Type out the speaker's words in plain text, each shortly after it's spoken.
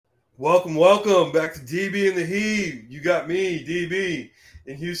Welcome back to DB and the Heave. You got me, DB,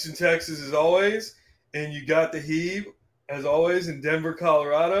 in Houston, Texas, as always, and you got the Heave, as always, in Denver,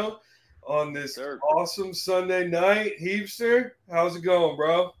 Colorado, on this awesome Sunday night. Heavester, how's it going,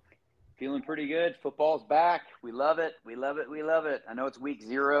 bro? Feeling pretty good. Football's back. We love it. We love it. We love it. I know it's week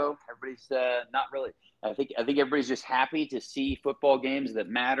 0. Everybody's not really. I think everybody's just happy to see football games that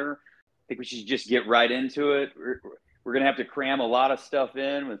matter. I think we should just get right into it. We're going to have to cram a lot of stuff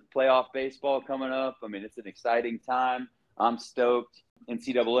in with playoff baseball coming up. I mean, it's an exciting time. I'm stoked.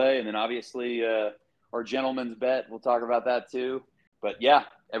 NCAA, and then obviously our gentleman's bet. We'll talk about that too. But yeah,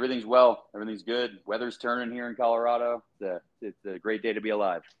 everything's well. Everything's good. Weather's turning here in Colorado. It's a great day to be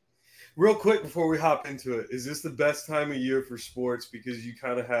alive. Real quick before we hop into it, is this the best time of year for sports because you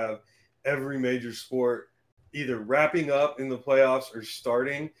kind of have every major sport either wrapping up in the playoffs or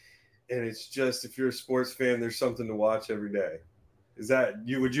starting, and it's just, if you're a sports fan, there's something to watch every day. Is that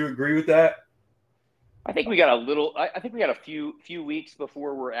you? Would you agree with that? I think we got a few weeks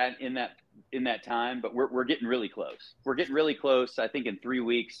before we're in that time, but we're getting really close. We're getting really close. I think in 3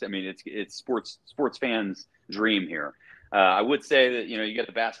 weeks. I mean, it's sports fans' dream here. I would say that, you got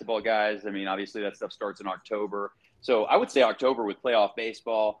the basketball guys. I mean, obviously that stuff starts in October. So I would say October with playoff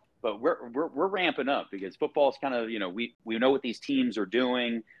baseball, but we're ramping up because football is kind of, we know what these teams are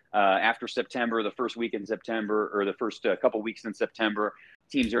doing after September, the first week in September, or the first couple weeks in September.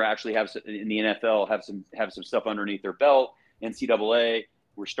 Teams are actually in the NFL have some stuff underneath their belt. NCAA,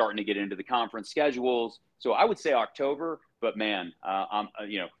 we're starting to get into the conference schedules. So I would say October. But man,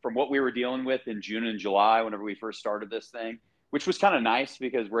 from what we were dealing with in June and July, whenever we first started this thing, which was kind of nice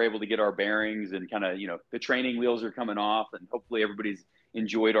because we're able to get our bearings and kind of, the training wheels are coming off, and hopefully everybody's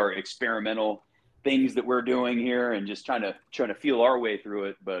enjoyed our experimental things that we're doing here and just trying to feel our way through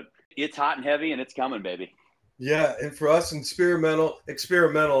it. But it's hot and heavy, and it's coming, baby. Yeah, and for us, experimental.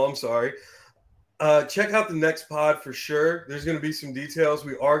 I'm sorry. Check out the next pod for sure. There's going to be some details.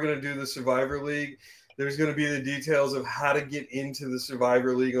 We are going to do the Survivor League. There's going to be the details of how to get into the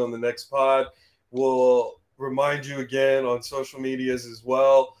Survivor League on the next pod. We'll remind you again on social medias as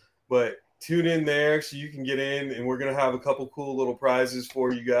well. But tune in there so you can get in, and we're going to have a couple cool little prizes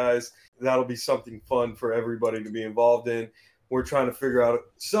for you guys. That'll be something fun for everybody to be involved in. We're trying to figure out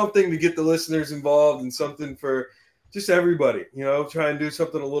something to get the listeners involved and something for just everybody. Try and do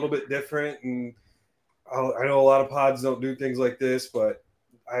something a little bit different. And I know a lot of pods don't do things like this, but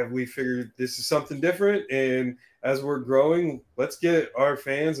we figured this is something different, and as we're growing, let's get our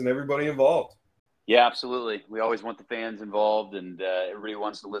fans and everybody involved. Yeah, absolutely. We always want the fans involved, and everybody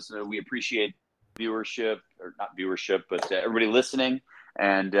wants to listen. We appreciate viewership, or not viewership, but everybody listening.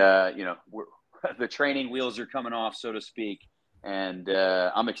 And the training wheels are coming off, so to speak. And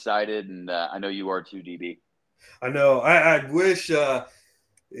I'm excited, and I know you are too, DB. I know. I wish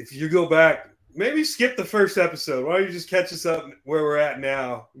if you go back, maybe skip the first episode. Why don't you just catch us up where we're at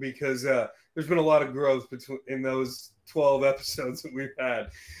now? Because there's been a lot of growth in those 12 episodes that we've had.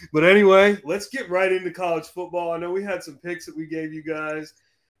 But anyway, let's get right into college football. I know we had some picks that we gave you guys.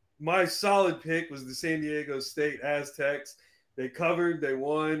 My solid pick was the San Diego State Aztecs. They covered. They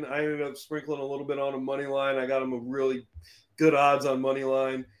won. I ended up sprinkling a little bit on a money line. I got them a really good odds on money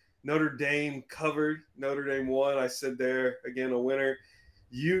line. Notre Dame covered. Notre Dame won. I said there, again, a winner.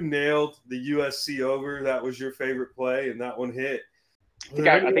 You nailed the USC over. That was your favorite play, and that one hit.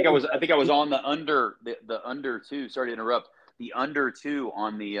 I think I was on the under under 2. Sorry to interrupt. The under 2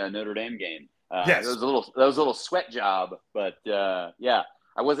 on the Notre Dame game. Yes, that was a little sweat job, but yeah,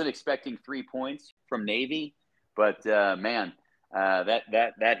 I wasn't expecting 3 points from Navy, but man,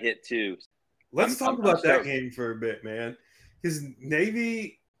 that hit too. Let's talk about that game for a bit, man. Because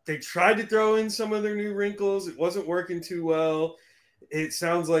Navy, they tried to throw in some of their new wrinkles. It wasn't working too well. It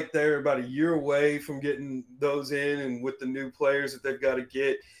sounds like they're about a year away from getting those in, and with the new players that they've got to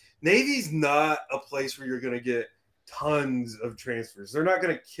get. Navy's not a place where you're going to get tons of transfers. They're not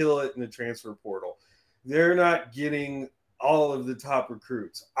going to kill it in the transfer portal. They're not getting all of the top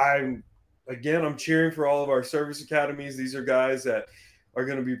recruits. I'm cheering for all of our service academies. These are guys that are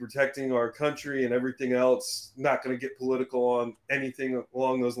going to be protecting our country and everything else. Not going to get political on anything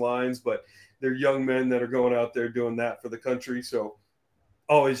along those lines, but they're young men that are going out there doing that for the country. So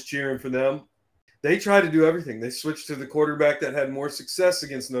always cheering for them. They tried to do everything. They switched to the quarterback that had more success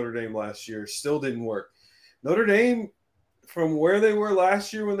against Notre Dame last year. Still didn't work. Notre Dame, from where they were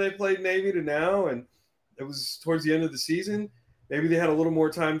last year when they played Navy to now, and it was towards the end of the season, maybe they had a little more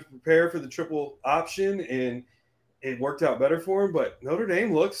time to prepare for the triple option, and it worked out better for them. But Notre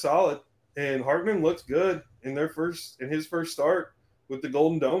Dame looked solid, and Hartman looked good in his first start with the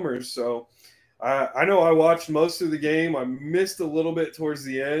Golden Domers. So I know I watched most of the game. I missed a little bit towards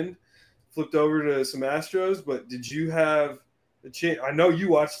the end, flipped over to some Astros, but did you have the chance? I know you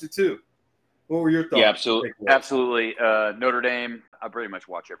watched it too. What were your thoughts? Yeah, absolutely. Notre Dame, I pretty much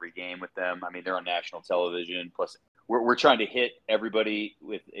watch every game with them. I mean, they're on national television. Plus, we're trying to hit everybody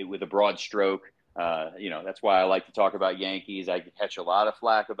with a broad stroke. That's why I like to talk about Yankees. I catch a lot of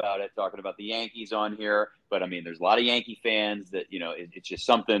flack about it, talking about the Yankees on here. But, I mean, there's a lot of Yankee fans that, it's just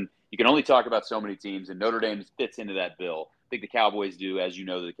something you can only talk about so many teams, and Notre Dame fits into that bill. I think the Cowboys do. As you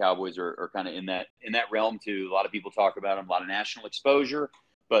know, the Cowboys are kind of in that realm too. A lot of people talk about them, a lot of national exposure.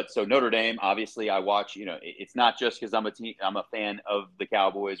 But so Notre Dame, obviously, I watch. It's not just because I'm a fan of the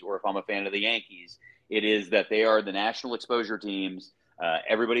Cowboys or if I'm a fan of the Yankees. It is that they are the national exposure teams.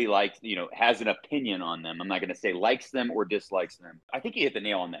 Everybody has an opinion on them. I'm not going to say likes them or dislikes them. I think you hit the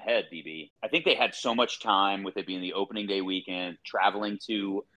nail on the head, DB. I think they had so much time with it being the opening day weekend, traveling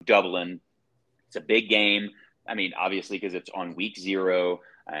to Dublin. It's a big game. I mean, obviously, because it's on week 0.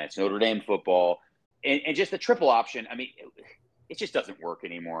 It's Notre Dame football. And just the triple option, I mean, it just doesn't work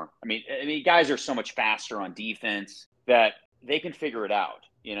anymore. I mean, guys are so much faster on defense that they can figure it out.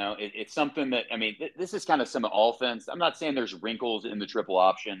 It's something that, this is kind of some offense. I'm not saying there's wrinkles in the triple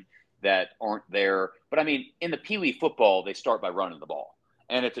option that aren't there, but I mean, in the Pee Wee football, they start by running the ball,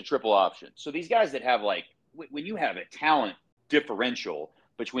 and it's a triple option. So these guys that have when you have a talent differential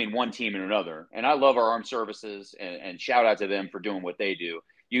between one team and another, and I love our armed services and shout out to them for doing what they do.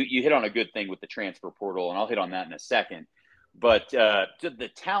 You hit on a good thing with the transfer portal, and I'll hit on that in a second. But the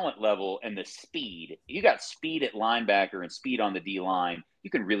talent level and the speed, you got speed at linebacker and speed on the D line. You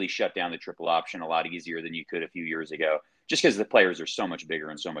can really shut down the triple option a lot easier than you could a few years ago, just because the players are so much bigger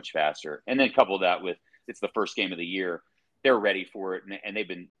and so much faster. And then couple that with it's the first game of the year. They're ready for it, and they've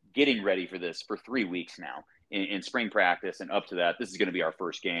been getting ready for this for 3 weeks now in spring practice. And up to that, this is going to be our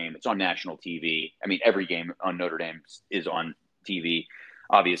first game. It's on national TV. I mean, every game on Notre Dame is on TV,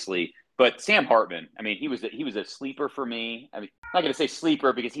 obviously. But Sam Hartman, I mean, he was a sleeper for me. I mean, I'm not going to say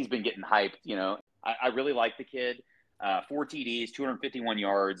sleeper because he's been getting hyped. I really like the kid. 4 TDs, 251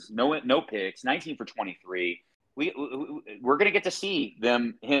 yards, no picks, 19 for 23. We're going to get to see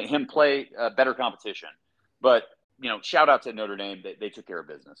him play better competition. But shout out to Notre Dame. They took care of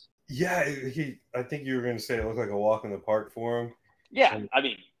business. Yeah, I think you were going to say it looked like a walk in the park for him. Yeah, I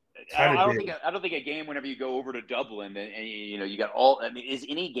mean. I don't think a game whenever you go over to Dublin and you got all. I mean, is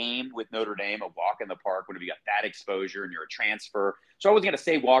any game with Notre Dame a walk in the park whenever you got that exposure and you're a transfer? So I wasn't going to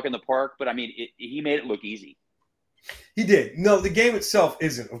say walk in the park, but I mean, he made it look easy. He did. No, the game itself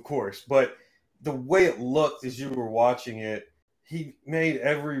isn't, of course, but the way it looked as you were watching it, he made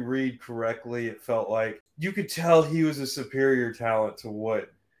every read correctly. It felt like you could tell he was a superior talent to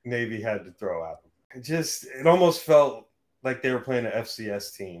what Navy had to throw at him. It almost felt like they were playing an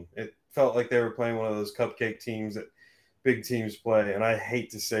FCS team. It felt like they were playing one of those cupcake teams that big teams play. And I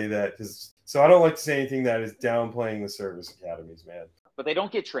hate to say that so I don't like to say anything that is downplaying the service academies, man. But they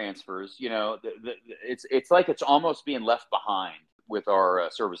don't get transfers. It's like it's almost being left behind with our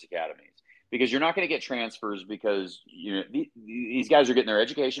service academies because you're not going to get transfers because these guys are getting their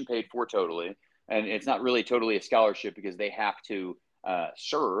education paid for totally, and it's not really totally a scholarship because they have to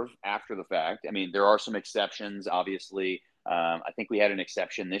serve after the fact. I mean, there are some exceptions, obviously. I think we had an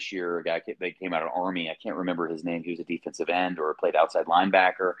exception this year, a guy that came out of Army. I can't remember his name. He was a defensive end or played outside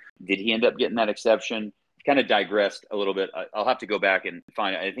linebacker. Did he end up getting that exception? Kind of digressed a little bit. I'll have to go back and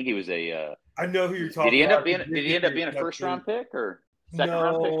find it. I think he was a I know who you're talking about. Did he end up being a first-round pick or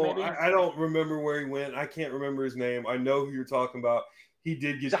second-round pick maybe? I don't remember where he went. I can't remember his name. I know who you're talking about. He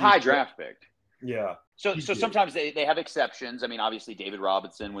did get He's a high draft pick. Yeah. So sometimes they have exceptions. I mean, obviously David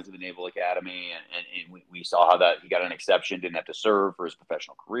Robinson went to the Naval Academy, and we saw how that he got an exception, didn't have to serve for his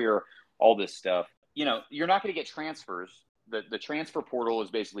professional career, all this stuff. You're not going to get transfers. The transfer portal is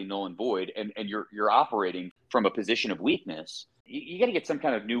basically null and void, and you're operating from a position of weakness. You got to get some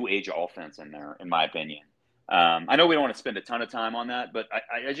kind of new age offense in there, in my opinion. I know we don't want to spend a ton of time on that, but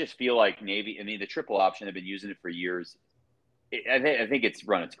I just feel like Navy, I mean, the triple option, they've been using it for years. I think it's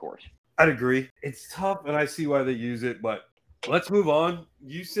run its course. I'd agree. It's tough, and I see why they use it, but let's move on.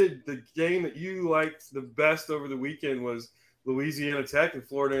 You said the game that you liked the best over the weekend was Louisiana Tech and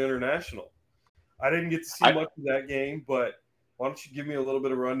Florida International. I didn't get to see much of that game, but why don't you give me a little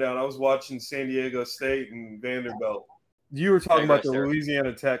bit of rundown? I was watching San Diego State and Vanderbilt. You were talking about the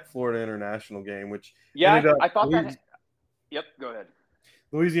Louisiana Tech Florida International game, which I thought that. Yep, go ahead.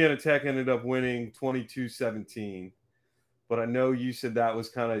 Louisiana Tech ended up winning 22-17. But I know you said that was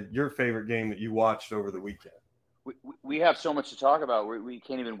kind of your favorite game that you watched over the weekend. We have so much to talk about. We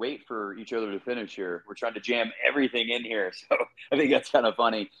can't even wait for each other to finish here. We're trying to jam everything in here. So I think that's kind of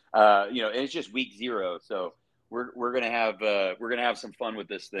funny. And it's just week 0. So we're gonna have some fun with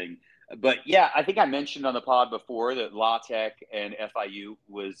this thing. But yeah, I think I mentioned on the pod before that La Tech and FIU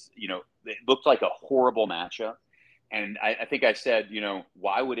was, it looked like a horrible matchup. And I think I said,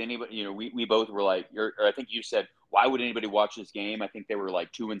 why would anybody, we both were like, or I think you said, why would anybody watch this game? I think they were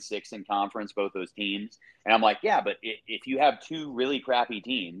like 2-6 in conference, both those teams. And I'm like, yeah, but if you have two really crappy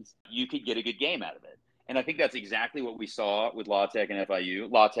teams, you could get a good game out of it. And I think that's exactly what we saw with La Tech and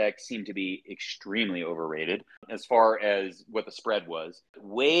FIU. La Tech seemed to be extremely overrated as far as what the spread was.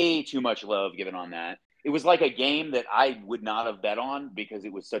 Way too much love given on that. It was like a game that I would not have bet on because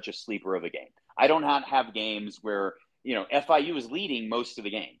it was such a sleeper of a game. I don't have games where, FIU was leading most of the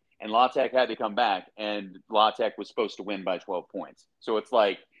game and La Tech had to come back and La Tech was supposed to win by 12 points. So it's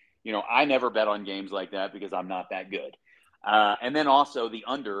like, I never bet on games like that because I'm not that good. And then also the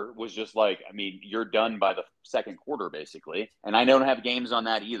under was just like, you're done by the second quarter basically. And I don't have games on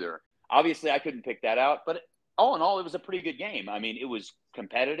that either. Obviously I couldn't pick that out, but all in all, it was a pretty good game. It was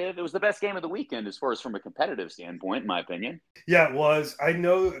competitive. It was the best game of the weekend as far as from a competitive standpoint, in my opinion. Yeah, it was. I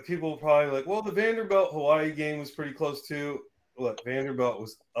know that people probably like, well, the Vanderbilt-Hawaii game was pretty close too. Look, Vanderbilt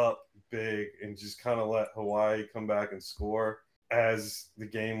was up big and just kind of let Hawaii come back and score. As the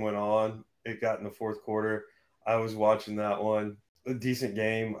game went on, it got in the fourth quarter. I was watching that one. A decent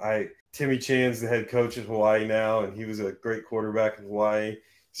game. Timmy Chan's the head coach at Hawaii now, and he was a great quarterback in Hawaii.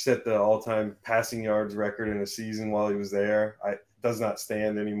 Set the all-time passing yards record in a season while he was there. Does not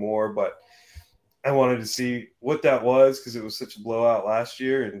stand anymore, but I wanted to see what that was because it was such a blowout last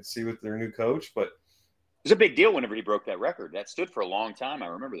year and see with their new coach. But it was a big deal whenever he broke that record. That stood for a long time. I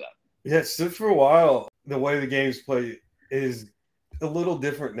remember that. Yeah, it stood for a while. The way the game's played is a little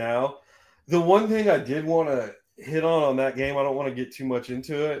different now. The one thing I did want to hit on that game, I don't want to get too much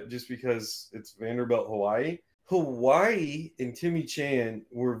into it just because it's Vanderbilt-Hawaii. Hawaii and Timmy Chan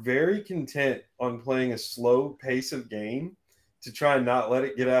were very content on playing a slow pace of game to try and not let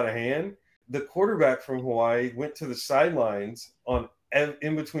it get out of hand. The quarterback from Hawaii went to the sidelines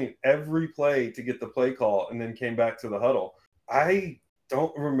in between every play to get the play call and then came back to the huddle. I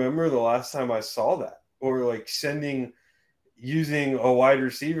don't remember the last time I saw that, or like using a wide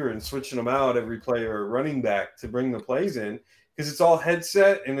receiver and switching them out every play or a running back to bring the plays in because it's all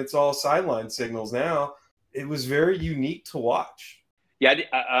headset and it's all sideline signals now. It was very unique to watch. Yeah,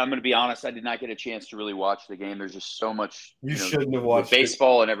 I'm going to be honest. I did not get a chance to really watch the game. There's just so much. You shouldn't have watched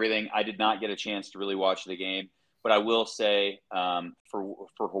baseball and everything. I did not get a chance to really watch the game. But I will say for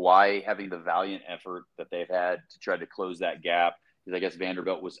Hawaii, having the valiant effort that they've had to try to close that gap, because I guess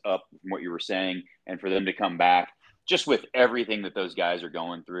Vanderbilt was up from what you were saying, and for them to come back, just with everything that those guys are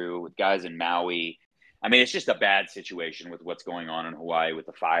going through, with guys in Maui. It's just a bad situation with what's going on in Hawaii with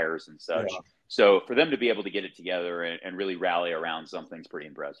the fires and such. Yeah. So for them to be able to get it together and really rally around something's pretty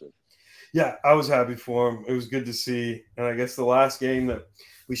impressive. Yeah, I was happy for them. It was good to see. And I guess the last game that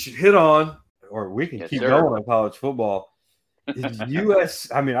we should hit on, or we can keep going on college football, is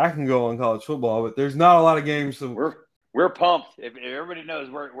U.S. I can go on college football, but there's not a lot of games. So we're pumped. If everybody knows,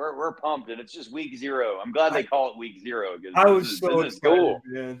 we're pumped, and it's just week 0. I'm glad they call it week 0. I was so excited,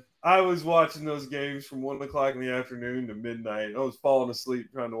 man. I was watching those games from 1 o'clock in the afternoon to midnight. I was falling asleep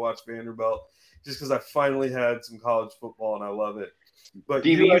trying to watch Vanderbilt just because I finally had some college football and I love it. But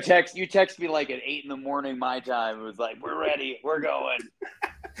DB, you text me like at 8 a.m. my time. It was like, we're ready, we're going.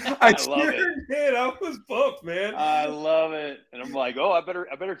 I love it. Did. I was pumped, man. I love it, and I'm like, I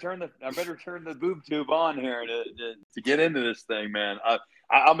better turn the boob tube on here to get into this thing, man.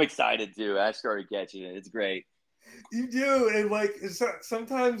 I'm excited too. I started catching it. It's great. You do, and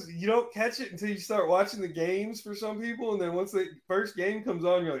sometimes you don't catch it until you start watching the games for some people, and then once the first game comes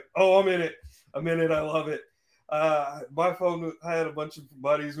on, you're like, oh, I'm in it. I love it. My phone, I had a bunch of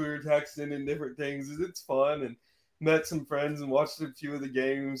buddies we were texting and different things. It's fun, and met some friends and watched a few of the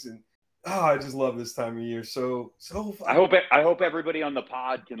games, and I just love this time of year. So fun. I hope everybody on the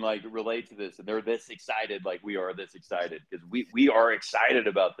pod can relate to this, and they're this excited like we are this excited, because we are excited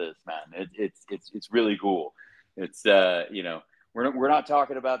about this, man. It's really cool. It's we're not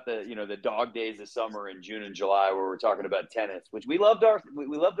talking about the dog days of summer in June and July where we're talking about tennis, which we loved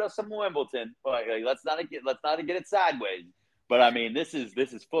us some Wimbledon, but let's not get it sideways. But this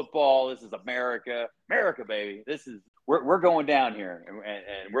is football. This is America, baby. We're going down here,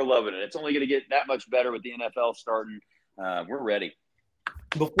 and we're loving it. It's only going to get that much better with the NFL starting. We're ready.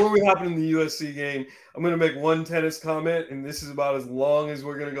 Before we hop into the USC game, I'm going to make one tennis comment, and this is about as long as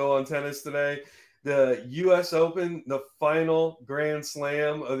we're going to go on tennis today. The U.S. Open, the final Grand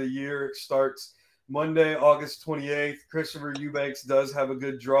Slam of the year, starts Monday, August 28th. Christopher Eubanks does have a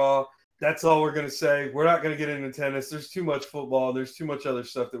good draw. That's all we're going to say. We're not going to get into tennis. There's too much football. There's too much other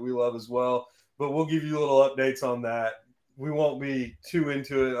stuff that we love as well. but we'll give you little updates on that. We won't be too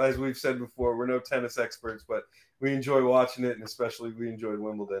into it. As we've said before, we're no tennis experts, but we enjoy watching it, and especially we enjoyed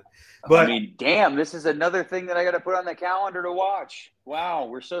Wimbledon. But I mean, damn, this is another thing that I got to put on the calendar to watch. Wow,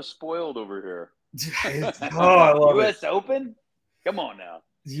 we're so spoiled over here. I love U.S. Open? Come on now.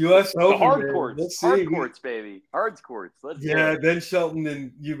 U.S. Open, the hard man. courts. We'll see. Hard courts, baby. Hard courts. Let's yeah, Ben Shelton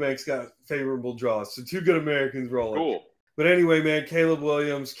and Eubanks got favorable draws. So 2 good Americans rolling. Cool. But anyway, man, Caleb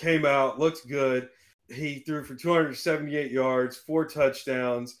Williams came out, looked good. He threw for 278 yards, 4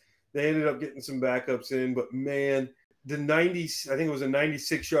 touchdowns. They ended up getting some backups in, but man, I think it was a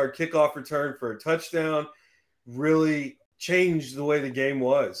 96-yard kickoff return for a touchdown, really changed the way the game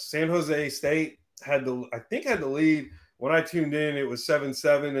was. San Jose State had the lead. When I tuned in, it was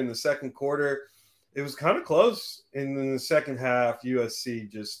 7-7 in the second quarter. It was kind of close. And in the second half, USC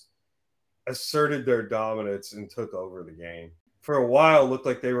just asserted their dominance and took over the game. For a while, it looked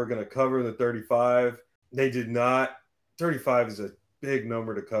like they were going to cover the 35. They did not. 35 is a big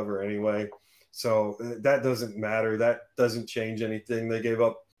number to cover anyway. So that doesn't matter. That doesn't change anything. They gave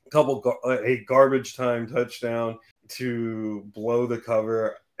up a garbage time touchdown to blow the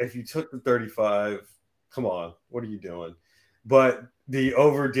cover. If you took the 35, come on, what are you doing? But the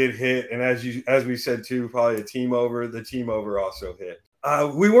over did hit, and as we said too, probably a team over. The team over also hit.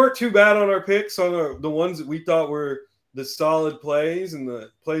 We weren't too bad on our picks on the ones that we thought were the solid plays and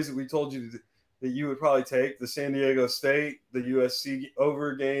the plays that we told you that you would probably take. The San Diego State, the USC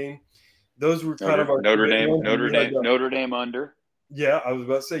over game. Those were kind of our Notre Dame under. Yeah, I was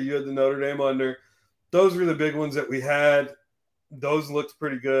about to say you had the Notre Dame under. Those were the big ones that we had. Those looked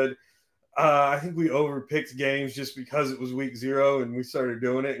pretty good. I think we overpicked games just because it was week 0 and we started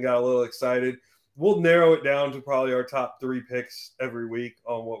doing it and got a little excited. We'll narrow it down to probably our top 3 picks every week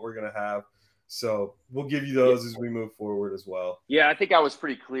on what we're going to have. So we'll give you those as we move forward as well. Yeah, I think I was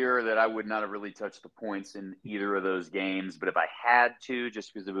pretty clear that I would not have really touched the points in either of those games. But if I had to,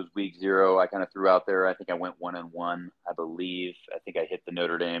 just because it was week 0, I kind of threw out there. I think I went 1-1, I believe. I think I hit the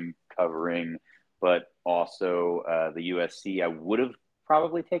Notre Dame covering, but also the USC. I would have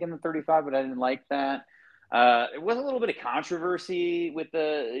probably taken the 35, but I didn't like that. It was a little bit of controversy with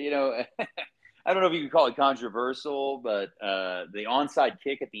the, I don't know if you could call it controversial, but the onside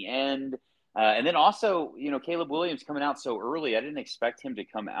kick at the end. And then also, Caleb Williams coming out so early. I didn't expect him to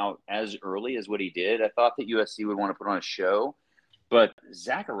come out as early as what he did. I thought that USC would want to put on a show. But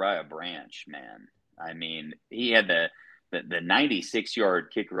Zachariah Branch, man, I mean, he had the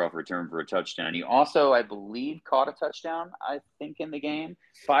 96-yard kickoff return for a touchdown. He also, I believe, caught a touchdown, I think, in the game.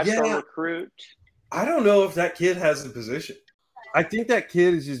 5-star recruit. I don't know if that kid has a position. I think that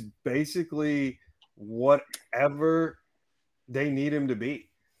kid is just basically whatever they need him to be.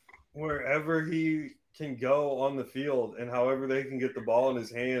 Wherever he can go on the field and however they can get the ball in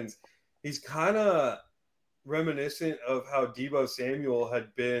his hands. He's kind of reminiscent of how Deebo Samuel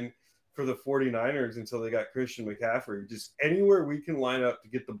had been for the 49ers until they got Christian McCaffrey. Just anywhere we can line up to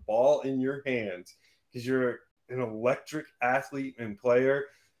get the ball in your hands because you're an electric athlete and player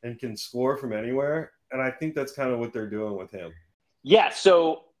and can score from anywhere. And I think that's kind of what they're doing with him. Yeah,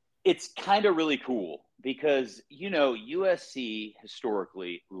 so it's kind of really cool because, USC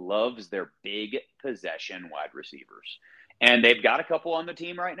historically loves their big possession wide receivers. And they've got a couple on the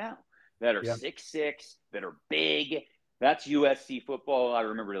team right now that are 6'6", that are big. That's USC football. I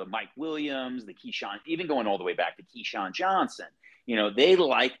remember the Mike Williams, the Keyshawn, even going all the way back to Keyshawn Johnson. They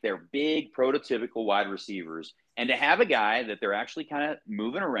like their big prototypical wide receivers. And to have a guy that they're actually kind of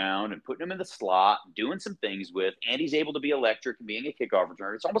moving around and putting him in the slot, doing some things with, and he's able to be electric and being a kickoff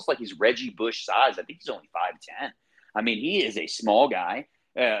returner. It's almost like he's Reggie Bush size. I think he's only 5'10". I mean, he is a small guy,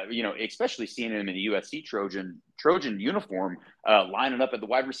 especially seeing him in the USC Trojan uniform lining up at the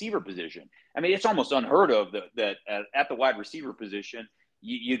wide receiver position. I mean, it's almost unheard of that at the wide receiver position,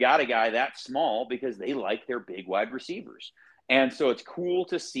 you got a guy that small because they like their big wide receivers. And so it's cool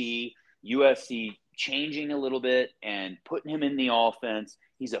to see USC changing a little bit and putting him in the offense.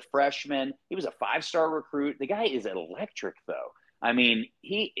 He's a freshman. He was a 5-star recruit. The guy is electric, though. I mean,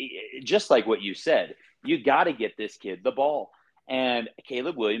 he just like what you said, you got to get this kid the ball. And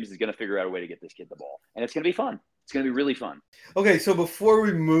Caleb Williams is going to figure out a way to get this kid the ball. And it's going to be fun. It's going to be really fun. Okay, so before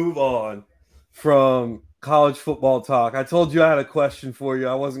we move on from college football talk, I told you I had a question for you.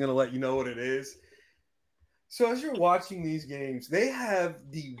 I wasn't going to let you know what it is. So as you're watching these games, they have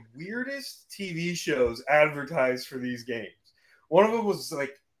the weirdest TV shows advertised for these games. One of them was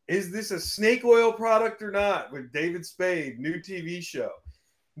like, is this a snake oil product or not? With David Spade, new TV show.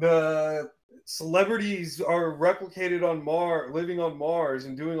 The celebrities are replicated on Mars, living on Mars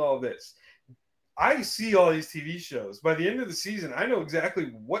and doing all this. I see all these TV shows. By the end of the season, I know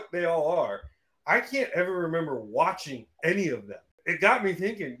exactly what they all are. I can't ever remember watching any of them. It got me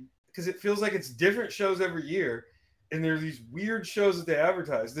thinking, because it feels like it's different shows every year, and there's these weird shows that they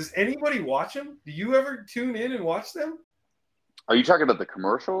advertise. Does anybody watch them? Do you ever tune in and watch them? Are you talking about the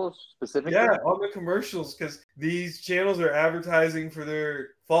commercials specifically? Yeah, on the commercials, because these channels are advertising for their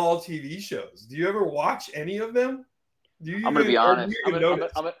fall TV shows. Do you ever watch any of them? Do you I'm going to be honest.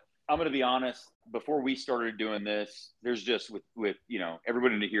 I'm going to be honest. Before we started doing this, there's just with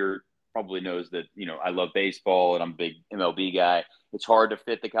everybody in here probably knows that I love baseball and I'm a big MLB guy. It's hard to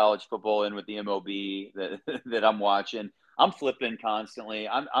fit the college football in with the MLB that I'm watching. I'm flipping constantly.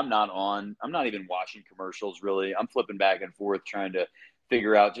 I'm not even watching commercials really. I'm flipping back and forth trying to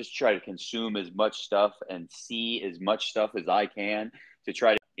figure out, just try to consume as much stuff and see as much stuff as I can to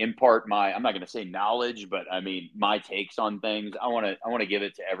try to impart my, I'm not going to say knowledge, but I mean, my takes on things. I want to give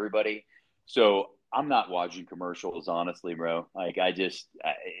it to everybody. So I'm not watching commercials, honestly, bro. Like it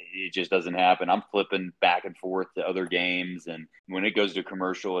just doesn't happen. I'm flipping back and forth to other games, and when it goes to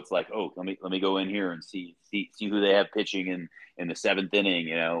commercial, it's like, oh, let me go in here and see who they have pitching in the seventh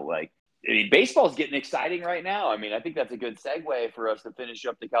inning. Baseball's getting exciting right now. I mean, I think that's a good segue for us to finish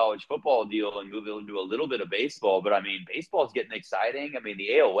up the college football deal and move into a little bit of baseball. But I mean, baseball's getting exciting. I mean,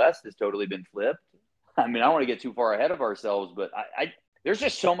 the AL West has totally been flipped. I mean, I don't want to get too far ahead of ourselves, but there's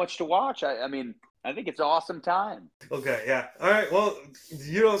just so much to watch. I mean, I think it's an awesome time. Okay, yeah. All right, well,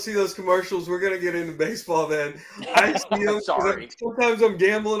 you don't see those commercials. We're going to get into baseball then. I see them. Sorry. Sometimes I'm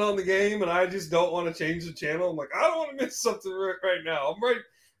gambling on the game, and I just don't want to change the channel. I'm like, I don't want to miss something right now. I'm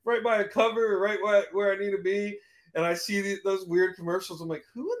right by a cover, right where I need to be, and I see those weird commercials. I'm like,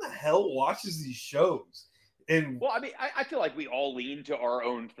 who in the hell watches these shows? And well, I mean, I feel like we all lean to our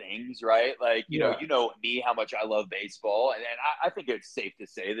own things, right? Like, you know me, how much I love baseball, and I think it's safe to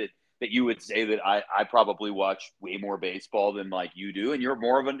say that you would say that I probably watch way more baseball than like you do, and you're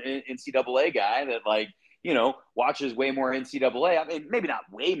more of an NCAA guy that watches way more NCAA. I mean, maybe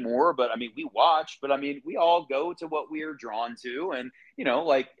not way more, but I mean, we watch, but I mean, we all go to what we're drawn to, and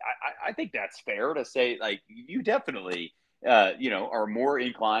I think that's fair to say. Like, you definitely are more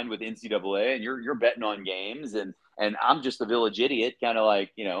inclined with NCAA, and you're betting on games, and I'm just a village idiot, kind of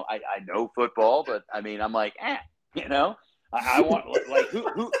like I know football, but I mean, I'm like I want like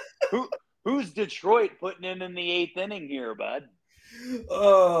who's Detroit putting in the eighth inning here, bud?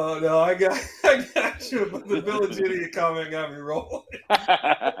 Oh no, I got you, but the village idiot comment got me rolling.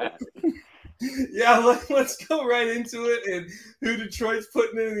 Yeah, let's go right into it. And who Detroit's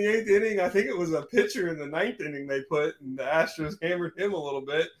putting in the eighth inning? I think it was a pitcher in the ninth inning they put, and the Astros hammered him a little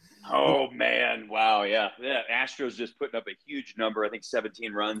bit. Oh man, wow, yeah. Astros just putting up a huge number. I think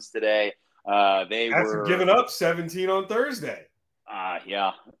 17 runs today. After giving up 17 on Thursday.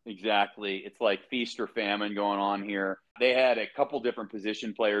 Yeah, exactly. It's like feast or famine going on here. They had a couple different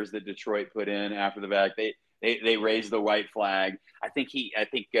position players that Detroit put in after the fact. They raised the white flag. I think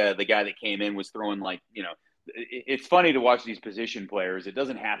the guy that came in was throwing it's funny to watch these position players. It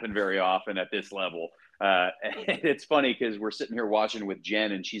doesn't happen very often at this level. It's funny because we're sitting here watching with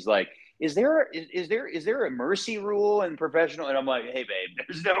Jen, and she's like, is there a mercy rule in professional? And I'm like, hey babe,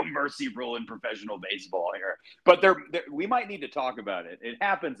 there's no mercy rule in professional baseball here, but we might need to talk about it. It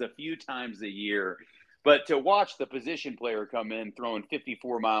happens a few times a year, but to watch the position player come in throwing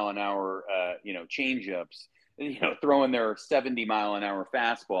 54-mile-an-hour changeups, throwing their 70-mile-an-hour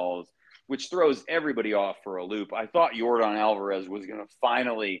fastballs, which throws everybody off for a loop. I thought Yordan Alvarez was going to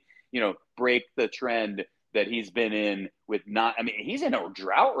finally break the trend that he's been in with he's in a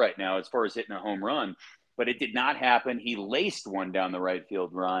drought right now as far as hitting a home run, but it did not happen. He laced one down the right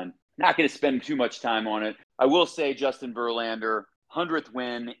field line. Not going to spend too much time on it. I will say Justin Verlander, 100th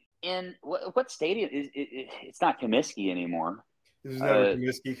win in what stadium? It's not Comiskey anymore. It was never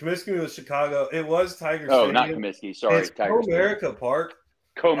Comiskey. Comiskey was Chicago. It was Tiger Stadium. Oh, not Comiskey. Sorry, it's Comerica Park.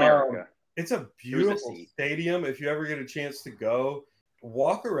 Comerica. It's a beautiful stadium. If you ever get a chance to go,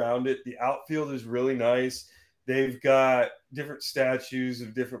 walk around it. The outfield is really nice. They've got different statues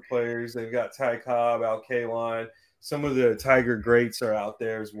of different players. They've got Ty Cobb, Al Kaline. Some of the Tiger greats are out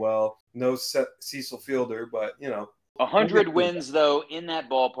there as well. No Cecil Fielder, but 100 wins though in that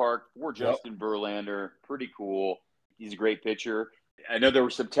ballpark for Justin Verlander. Pretty cool. He's a great pitcher. I know there were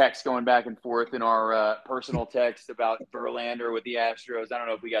some texts going back and forth in our personal text about Verlander with the Astros. I don't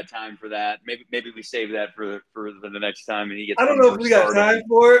know if we got time for that. Maybe we save that for the next time and he gets. I don't know if we got time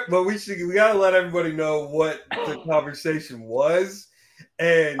for it, but we got to let everybody know what the conversation was.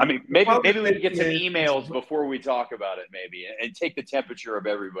 And I mean, maybe we can get some emails before we talk about it, maybe, and take the temperature of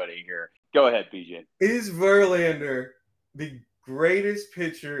everybody here. Go ahead, PJ. Is Verlander the greatest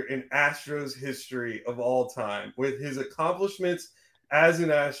pitcher in Astros history of all time with his accomplishments as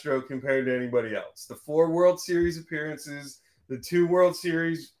an Astro compared to anybody else. The 4 World Series appearances, the 2 World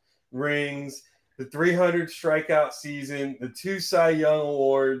Series rings, the 300 strikeout season, the 2 Cy Young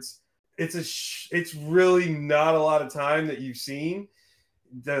awards. It's really not a lot of time that you've seen.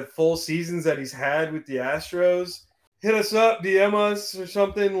 The full seasons that he's had with the Astros. Hit us up, DM us or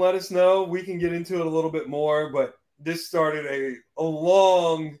something. Let us know. We can get into it a little bit more, but this started a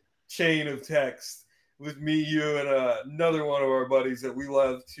long chain of text with me, you, and another one of our buddies that we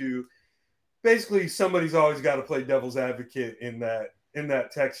love to. Basically, somebody's always got to play devil's advocate in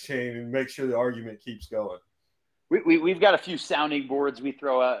that text chain and make sure the argument keeps going. We've got a few sounding boards we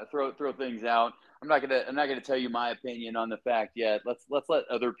throw things out. I'm not gonna tell you my opinion on the fact yet. Let's let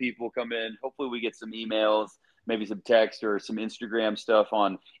other people come in. Hopefully, we get some emails, maybe some text or some Instagram stuff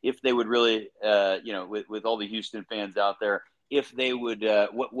on if they would really, with all the Houston fans out there, if they would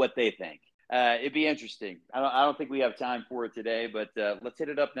what they think. It'd be interesting. I don't think we have time for it today, but let's hit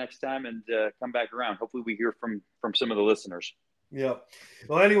it up next time and come back around. Hopefully, we hear from some of the listeners. Yep.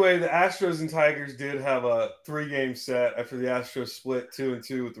 Well, anyway, the Astros and Tigers did have a 3-game set after the Astros split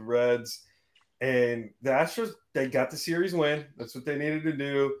 2-2 with the Reds. And the Astros, they got the series win. That's what they needed to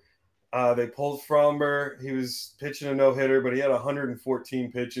do. They pulled Fromber. He was pitching a no-hitter, but he had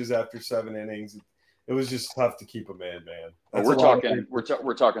 114 pitches after 7 innings. It was just tough to keep him in, man.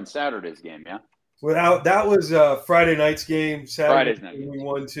 We're talking Saturday's game, yeah? That was Friday night's game. Friday's night. We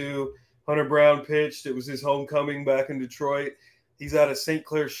won 2. Hunter Brown pitched. It was his homecoming back in Detroit. He's out of St.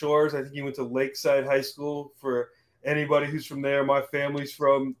 Clair Shores. I think he went to Lakeside High School. For anybody who's from there, my family's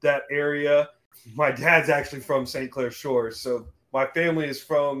from that area. My dad's actually from St. Clair Shores. So my family is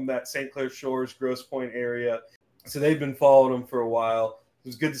from that St. Clair Shores, Grosse Pointe area. So they've been following him for a while. It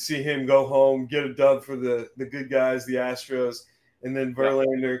was good to see him go home, get a dub for the good guys, the Astros, and then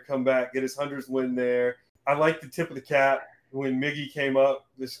Verlander come back, get his 100th win there. I like the tip of the cap when Miggy came up.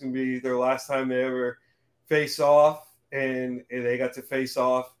 This is going to be their last time they ever face off. And they got to face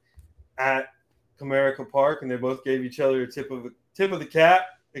off at Comerica Park, and they both gave each other a tip of the cap,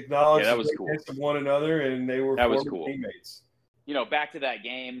 acknowledged that was cool. Of one another, and they were former teammates. Back to that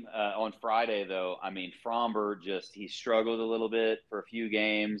game on Friday, though. I mean, Fromber he struggled a little bit for a few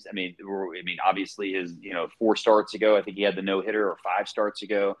games. I mean, obviously his 4 starts ago, I think he had the no-hitter, or 5 starts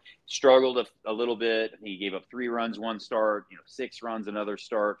ago, struggled a little bit. He gave up 3 runs one start, 6 runs another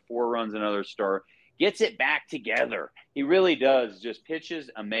start, 4 runs another start. Gets it back together. He really does. Just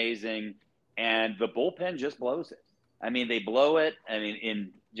pitches amazing, and the bullpen just blows it. I mean, they blow it. I mean,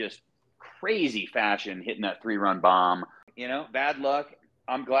 in just crazy fashion, hitting that 3-run bomb. Bad luck.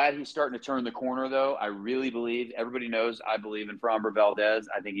 I'm glad he's starting to turn the corner, though. I really believe, everybody knows I believe in Framber Valdez.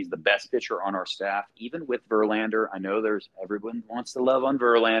 I think he's the best pitcher on our staff, even with Verlander. I know everyone wants to love on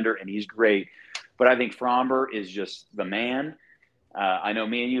Verlander, and he's great. But I think Framber is just the man. I know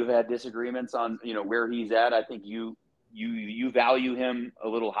me and you have had disagreements on, where he's at. I think you value him a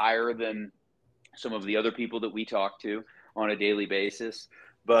little higher than some of the other people that we talk to on a daily basis.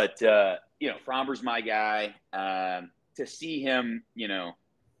 But, Fromber's my guy. To see him,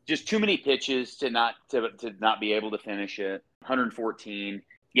 just too many pitches to not be able to finish it. 114.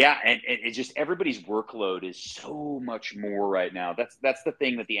 Yeah, and it's just everybody's workload is so much more right now. That's the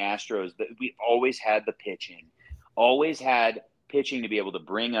thing that the Astros, that we always had the pitching. Always had pitching to be able to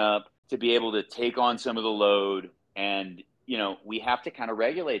bring up, to be able to take on some of the load. And, we have to kind of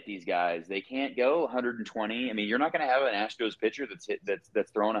regulate these guys. They can't go 120. I mean, you're not going to have an Astros pitcher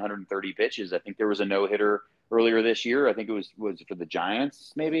that's throwing 130 pitches. I think there was a no-hitter earlier this year. I think it was for the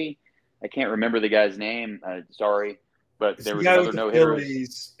Giants, maybe. I can't remember the guy's name. Sorry. But there was another no-hitter.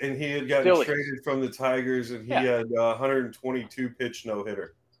 And he had gotten traded from the Tigers, and he had 122 pitch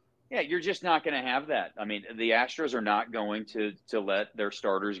no-hitter. Yeah, you're just not going to have that. I mean, the Astros are not going to let their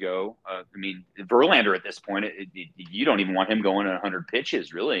starters go. Verlander at this point, you don't even want him going at 100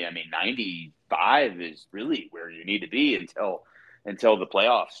 pitches, really. I mean, 95 is really where you need to be until the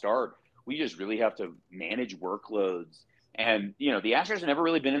playoffs start. We just really have to manage workloads. And, the Astros have never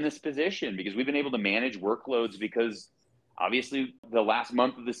really been in this position because we've been able to manage workloads because obviously the last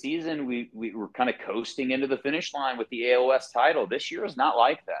month of the season, we were kind of coasting into the finish line with the ALS title. This year is not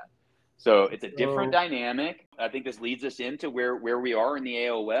like that. So it's a different dynamic. I think this leads us into where we are in the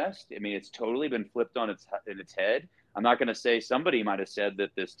AL West. I mean, it's totally been flipped on its head. I'm not going to say, somebody might have said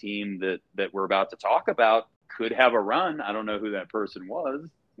that this team that we're about to talk about could have a run. I don't know who that person was.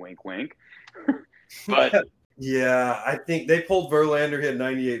 Wink, wink. But yeah, I think they pulled Verlander. He had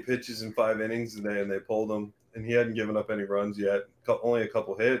 98 pitches in 5 innings today, and they pulled him. And he hadn't given up any runs yet, only a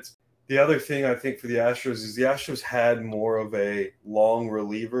couple hits. The other thing I think for the Astros is the Astros had more of a long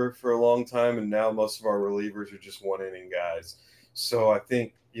reliever for a long time, and now most of our relievers are just 1-inning guys. So I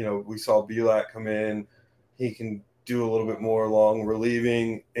think, we saw Belak come in. He can do a little bit more long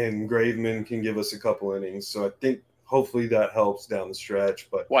relieving, and Graveman can give us a couple innings. So I think hopefully that helps down the stretch.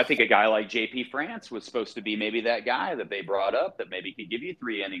 But I think a guy like JP France was supposed to be maybe that guy that they brought up that maybe could give you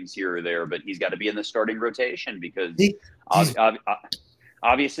 3 innings here or there, but he's got to be in the starting rotation because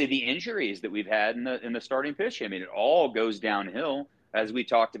obviously the injuries that we've had in the starting pitch. I mean, it all goes downhill as we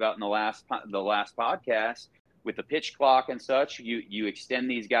talked about in the last podcast with the pitch clock and such. You extend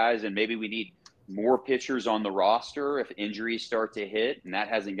these guys, and maybe we need more pitchers on the roster if injuries start to hit, and that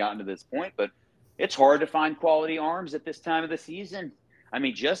hasn't gotten to this point. But it's hard to find quality arms at this time of the season. I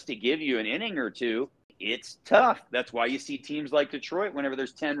mean, just to give you an inning or two, it's tough. That's why you see teams like Detroit, whenever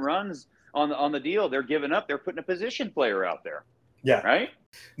there's 10 runs on the deal, they're giving up. They're putting a position player out there. Yeah. Right?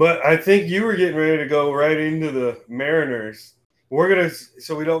 But I think you were getting ready to go right into the Mariners.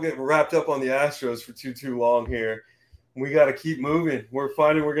 So we don't get wrapped up on the Astros for too long here. We got to keep moving. We're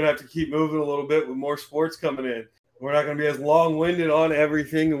finding we're going to have to keep moving a little bit with more sports coming in. We're not going to be as long-winded on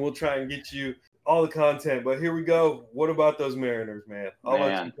everything, and we'll try and get you all the content. But here we go. What about those Mariners, man? I'll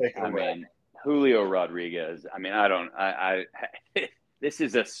let you take it away. I mean, Julio Rodriguez. I mean, this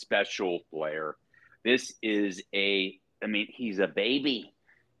is a special player. This is he's a baby,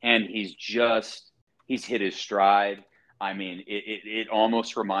 and he's hit his stride. I mean, it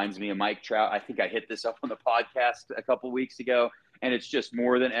almost reminds me of Mike Trout. I think I hit this up on the podcast a couple weeks ago, and it's just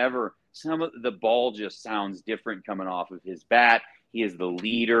more than ever. Some of the ball just sounds different coming off of his bat. He is the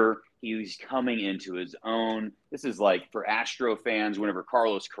leader. He's coming into his own. This is like for Astro fans whenever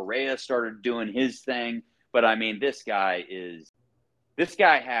Carlos Correa started doing his thing. But I mean, this guy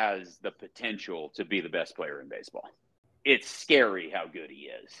has the potential to be the best player in baseball. It's scary how good he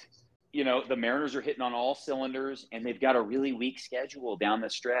is. The Mariners are hitting on all cylinders, and they've got a really weak schedule down the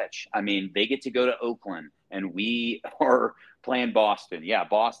stretch. I mean, they get to go to Oakland, and we are playing Boston. Yeah,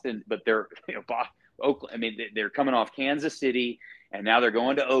 Boston, but they're Oakland. I mean, they're coming off Kansas City, and now they're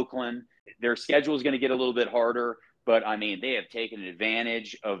going to Oakland. Their schedule is going to get a little bit harder, but I mean, they have taken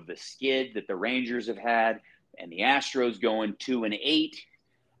advantage of the skid that the Rangers have had, and the Astros going 2-8,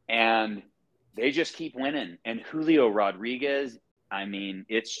 and they just keep winning. And Julio Rodriguez, I mean,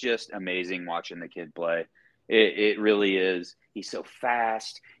 it's just amazing watching the kid play. It really is. He's so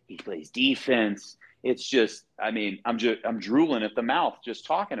fast. He plays defense. It's just, I mean, I'm drooling at the mouth just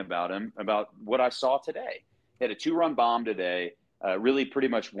talking about him, about what I saw today. He had a 2-run bomb today. Really pretty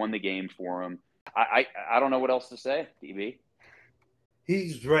much won the game for him. I don't know what else to say, DB.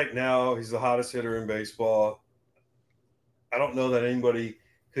 He's the hottest hitter in baseball. I don't know that anybody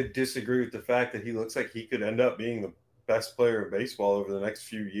could disagree with the fact that he looks like he could end up being the best player in baseball over the next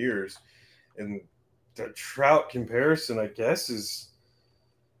few years. And the Trout comparison, I guess, is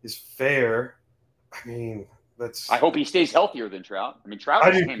fair. I mean, I hope he stays healthier than Trout. I mean, Trout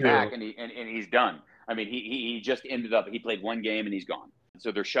just came back and he's done. I mean, he just ended up, he played 1 game and he's gone.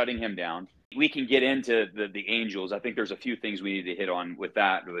 So they're shutting him down. We can get into the Angels. I think there's a few things we need to hit on with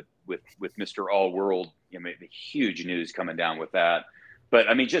that, with Mr. All World. The huge news coming down with that. But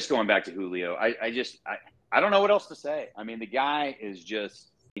I mean, just going back to Julio, I don't know what else to say. I mean, the guy is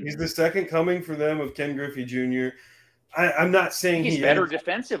just... He's the second coming for them of Ken Griffey Jr. I'm not saying he's better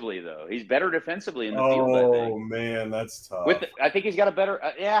defensively, though. He's better defensively in the field, I think. Oh, man, that's tough. I think he's got a better...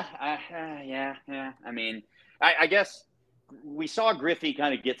 yeah. I mean, I guess we saw Griffey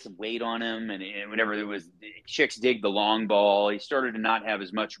kind of get some weight on him, and whenever there was Chicks dig the long ball, he started to not have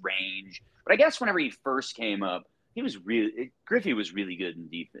as much range. But I guess whenever he first came up, Griffey was really good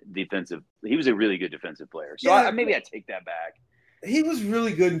in defensive. He was a really good defensive player. So maybe I take that back. He was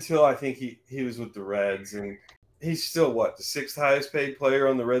really good until I think he was with the Reds, and he's still the 6th highest paid player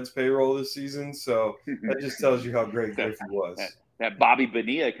on the Reds payroll this season. So that just tells you how great Griffey was. That Bobby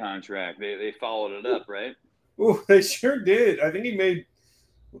Bonilla contract, they followed it up, right? Oh, they sure did. I think he made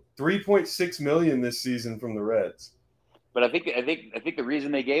 $3.6 million this season from the Reds. But I think the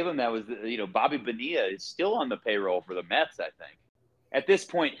reason they gave him that was Bobby Bonilla is still on the payroll for the Mets. I think at this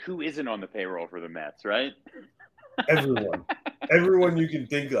point, who isn't on the payroll for the Mets, right? Everyone you can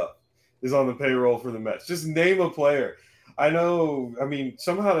think of is on the payroll for the Mets. Just name a player. I know. I mean,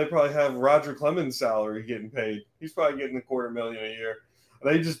 somehow they probably have Roger Clemens' salary getting paid. He's probably getting $250,000 a year.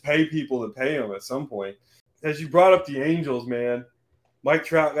 They just pay people to pay him at some point. As you brought up the Angels, man, Mike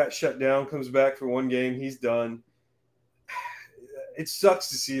Trout got shut down, comes back for 1 game. He's done. It sucks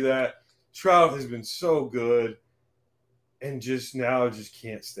to see that. Trout has been so good and just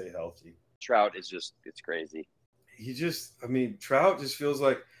can't stay healthy. Trout is it's crazy. Trout just feels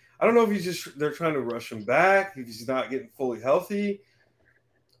like, I don't know if they're trying to rush him back, if he's not getting fully healthy.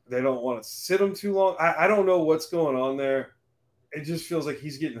 They don't want to sit him too long. I don't know what's going on there. it just feels like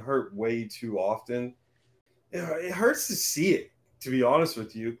he's getting hurt way too often. It hurts to see it, to be honest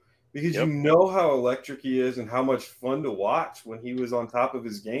with you, because you Yep. know how electric he is and how much fun to watch when he was on top of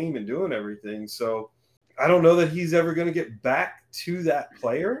his game and doing everything. So I don't know that he's ever going to get back to that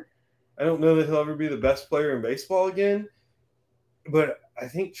player. I don't know that he'll ever be the best player in baseball again. But I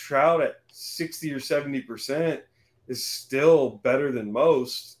think Trout at 60 or 70% is still better than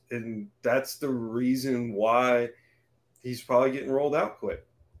most. And that's the reason why he's probably getting rolled out quick.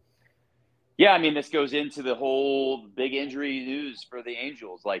 Yeah, I mean, this goes into the whole big injury news for the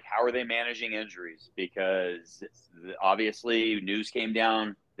Angels. Like, how are they managing injuries? Because obviously news came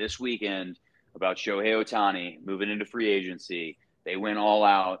down this weekend about Shohei Ohtani moving into free agency. They went all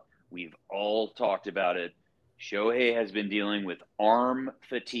out. We've all talked about it. Shohei has been dealing with arm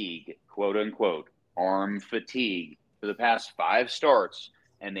fatigue, quote unquote, arm fatigue for the past 5 starts,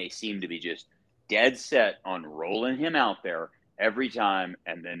 and they seem to be just dead set on rolling him out there every time.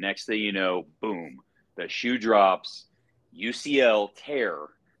 And the next thing you know, boom, the shoe drops, UCL tear,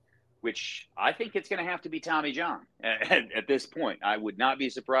 which I think it's going to have to be Tommy John at this point. I would not be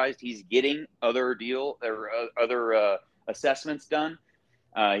surprised. He's getting other assessments done.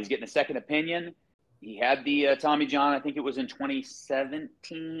 He's getting a second opinion. He had the Tommy John, I think it was in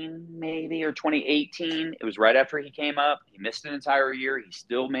 2017 maybe, or 2018. It was right after he came up. He missed an entire year. He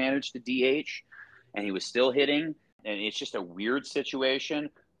still managed to DH, and he was still hitting. And it's just a weird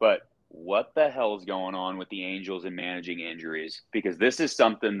situation. But what the hell is going on with the Angels in managing injuries? Because this is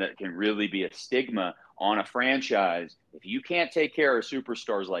something that can really be a stigma on a franchise. If you can't take care of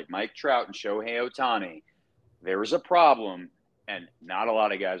superstars like Mike Trout and Shohei Ohtani, there's a problem, and not a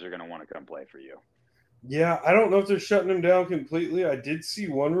lot of guys are going to want to come play for you. Yeah, I don't know if they're shutting him down completely. I did see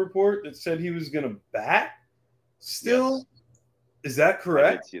one report that said he was going to bat still. Yes. Is that correct?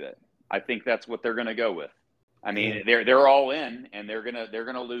 I did see that. I think that's what they're going to go with. I mean, they're all in, and they're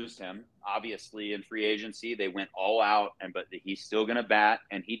gonna lose him. Obviously, in free agency, they went all out, but he's still gonna bat,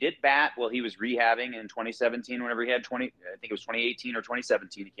 and he did bat while he was rehabbing in 2017. Whenever he had I think it was 2018 or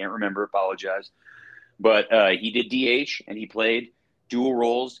 2017. I can't remember. Apologize, but he did DH and he played dual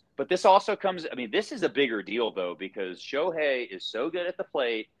roles. But this also comes. I mean, this is a bigger deal though, because Shohei is so good at the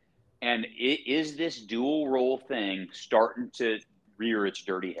plate, and is this dual role thing starting to rear its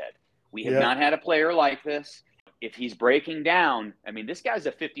dirty head? We have not had a player like this. If he's breaking down, I mean, this guy's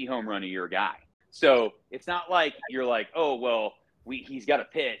a 50 home run a year guy. So it's not like you're like, oh, well, he's got a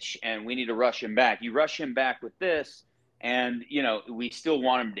pitch and we need to rush him back. You rush him back with this, and, we still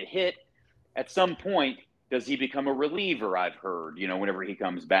want him to hit. At some point, does he become a reliever, I've heard, whenever he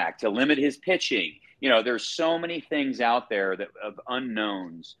comes back, to limit his pitching? There's so many things out there of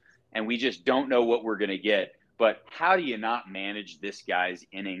unknowns, and we just don't know what we're going to get. But how do you not manage this guy's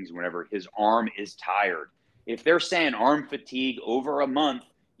innings whenever his arm is tired? If they're saying arm fatigue over a month,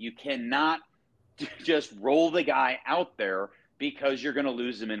 you cannot just roll the guy out there because you're going to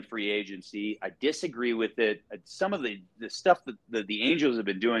lose him in free agency. I disagree with it. Some of the stuff that the Angels have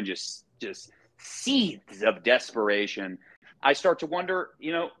been doing just seeds of desperation. I start to wonder,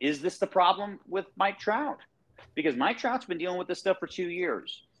 is this the problem with Mike Trout? Because Mike Trout's been dealing with this stuff for 2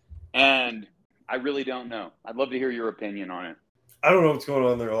 years. And I really don't know. I'd love to hear your opinion on it. I don't know what's going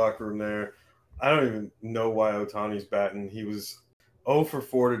on in their locker room there. I don't even know why Ohtani's batting. He was 0 for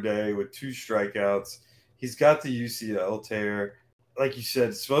 4 today with 2 strikeouts. He's got the UCL tear. Like you said,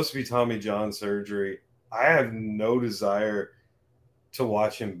 it's supposed to be Tommy John surgery. I have no desire to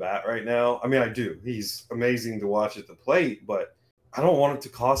watch him bat right now. I mean, I do. He's amazing to watch at the plate, but I don't want it to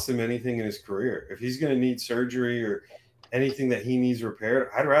cost him anything in his career. If he's going to need surgery or anything that he needs repaired,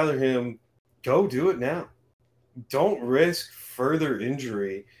 I'd rather him go do it now. Don't risk further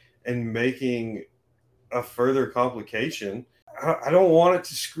injury and making a further complication. I don't want it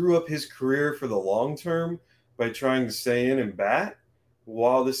to screw up his career for the long term by trying to stay in and bat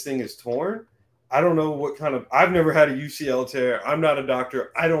while this thing is torn. I don't know what kind of – I've never had a UCL tear. I'm not a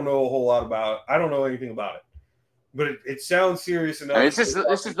doctor. I don't know a whole lot about it. I don't know anything about it. But it sounds serious enough. I mean, this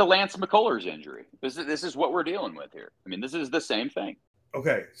is the Lance McCullers injury. This is what we're dealing with here. I mean, this is the same thing.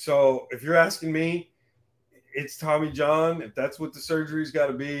 Okay, so if you're asking me, it's Tommy John. If that's what the surgery's got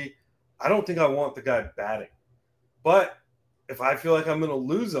to be, I don't think I want the guy batting. But if I feel like I'm going to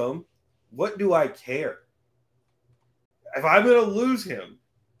lose him, what do I care? If I'm going to lose him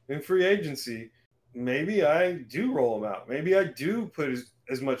in free agency, maybe I do roll him out. Maybe I do put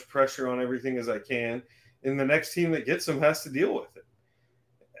as much pressure on everything as I can, and the next team that gets him has to deal with it.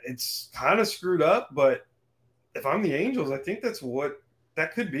 It's kind of screwed up, but if I'm the Angels, I think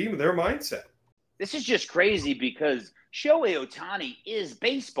that could be their mindset. This is just crazy because Shohei Ohtani is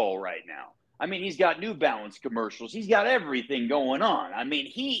baseball right now. I mean, he's got New Balance commercials. He's got everything going on. I mean,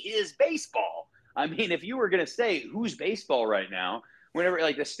 he is baseball. I mean, if you were going to say who's baseball right now, whenever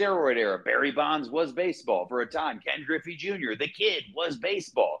like the steroid era, Barry Bonds was baseball for a time. Ken Griffey Jr., the kid, was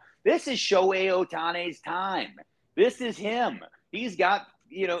baseball. This is Shohei Ohtani's time. This is him. He's got,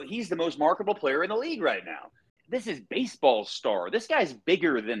 he's the most marketable player in the league right now. This is baseball star. This guy's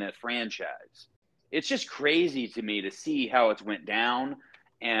bigger than a franchise. It's just crazy to me to see how it's went down.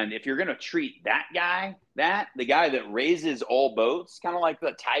 And if you're going to treat that guy, the guy that raises all boats, kind of like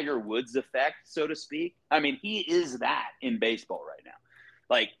the Tiger Woods effect, so to speak. I mean, he is that in baseball right now.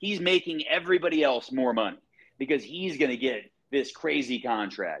 Like, he's making everybody else more money because he's going to get this crazy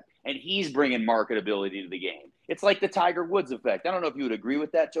contract and he's bringing marketability to the game. It's like the Tiger Woods effect. I don't know if you would agree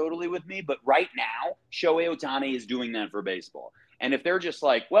with that totally with me, but right now, Shohei Ohtani is doing that for baseball. And if they're just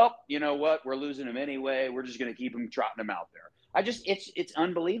like, well, you know what, we're losing him anyway, we're just going to keep him trotting him out there. It's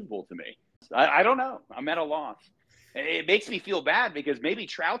unbelievable to me. I don't know. I'm at a loss. It makes me feel bad because maybe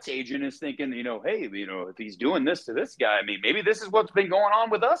Trout's agent is thinking, hey, if he's doing this to this guy, I mean, maybe this is what's been going on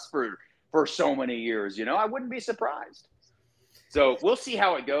with us for so many years. I wouldn't be surprised. So we'll see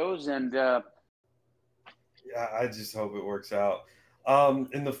how it goes. And yeah, I just hope it works out.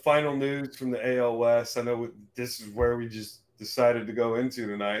 In the final news from the AL West, I know this is where we just decided to go into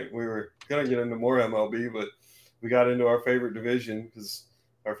tonight. We were going to get into more MLB, but we got into our favorite division because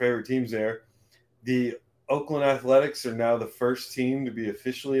our favorite team's there. The Oakland Athletics are now the first team to be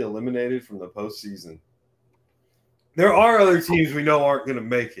officially eliminated from the postseason. There are other teams we know aren't going to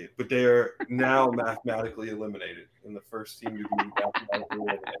make it, but they are now mathematically eliminated, and the first team to be mathematically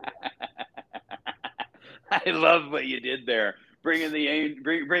eliminated. I love what you did there, bringing the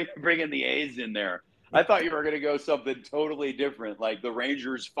A's in there. I thought you were going to go something totally different, like the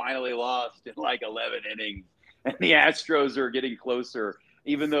Rangers finally lost in like 11 innings, and the Astros are getting closer,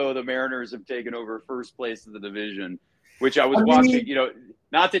 even though the Mariners have taken over first place of the division, which I was watching,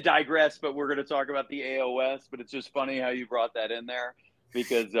 not to digress, but we're going to talk about the AL West, but it's just funny how you brought that in there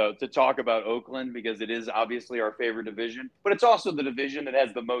because to talk about Oakland, because it is obviously our favorite division, but it's also the division that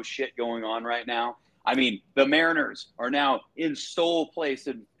has the most shit going on right now. I mean, the Mariners are now in sole place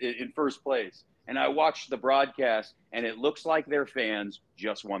in first place. And I watched the broadcast, and it looks like their fans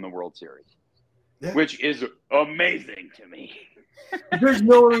just won the World Series, which is amazing to me. There's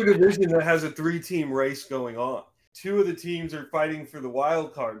no other division that has a 3-team race going on. 2 of the teams are fighting for the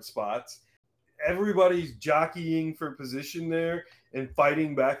wild card spots. Everybody's jockeying for position there and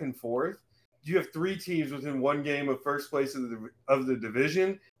fighting back and forth. You have 3 teams within 1 game of first place of the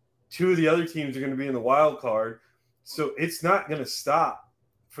division. 2 of the other teams are going to be in the wild card. So it's not going to stop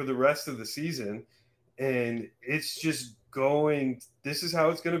for the rest of the season. And it's just going – this is how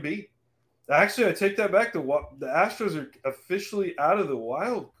it's going to be. Actually, I take that back. The Astros are officially out of the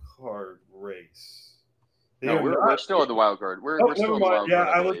wild card race. We're still in the wild card. We're still in the wild card.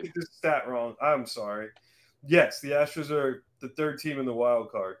 Yeah, I looked at this stat wrong. I'm sorry. Yes, the Astros are the 3rd team in the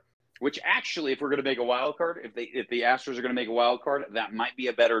wild card. Which actually, if we're going to make a wild card, if the Astros are going to make a wild card, that might be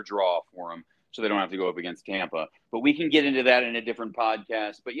a better draw for them, so they don't have to go up against Tampa. But we can get into that in a different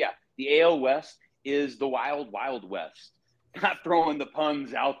podcast. But yeah, the AL West is the wild, wild west. Not throwing the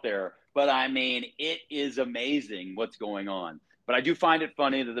puns out there, but I mean, it is amazing what's going on. But I do find it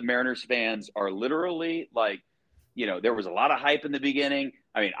funny that the Mariners fans are literally like, there was a lot of hype in the beginning.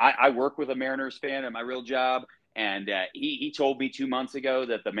 I mean, I work with a Mariners fan at my real job, and he told me 2 months ago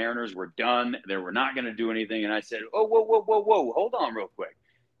that the Mariners were done. They were not going to do anything. And I said, oh, whoa, hold on real quick.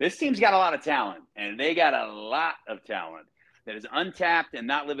 This team's got a lot of talent, and they got a lot of talent that is untapped and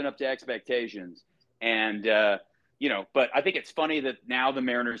not living up to expectations. And, but I think it's funny that now the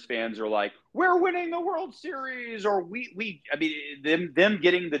Mariners fans are like, we're winning the World Series, or them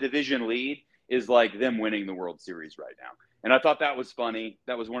getting the division lead is like them winning the World Series right now. And I thought that was funny.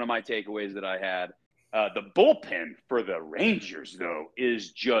 That was one of my takeaways that I had. The bullpen for the Rangers, though,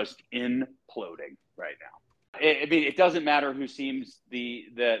 is just imploding right now. It doesn't matter who seems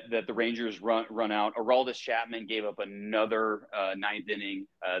that the Rangers run out. Aroldis Chapman gave up another 9th inning.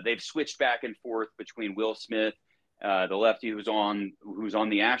 They've switched back and forth between Will Smith, the lefty who's on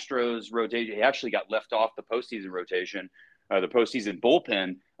the Astros rotation. He actually got left off the postseason rotation, the postseason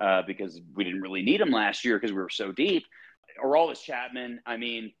bullpen, because we didn't really need him last year because we were so deep. Aroldis Chapman, I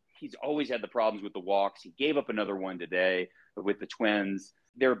mean, he's always had the problems with the walks. He gave up another one today with the Twins.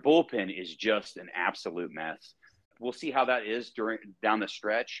 Their bullpen is just an absolute mess. We'll see how that is down the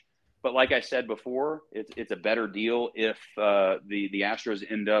stretch. But like I said before, it's a better deal if the Astros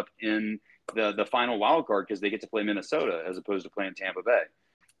end up in the final wild card because they get to play Minnesota as opposed to playing Tampa Bay.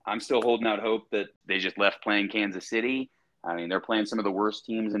 I'm still holding out hope that they just left playing Kansas City I mean, they're playing some of the worst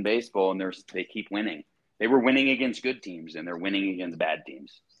teams in baseball, and they keep winning. They were winning against good teams, and they're winning against bad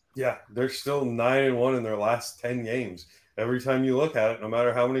teams. Yeah, they're still 9-1 in their last 10 games. Every time you look at it, no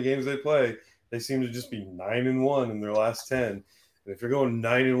matter how many games they play, they seem to just be 9-1 in their last 10. And if you're going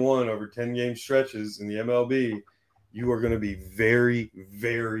 9-1 over 10 game stretches in the MLB, you are going to be very,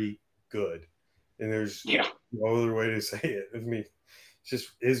 very good. And there's no other way to say it. I mean, it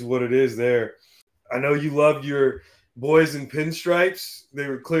just is what it is there. I know you loved your boys in pinstripes. They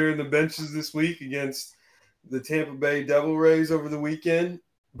were clearing the benches this week against the Tampa Bay Devil Rays over the weekend.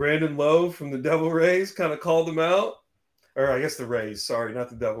 Brandon Lowe from the Devil Rays kind of called them out. Or I guess the Rays. Sorry, not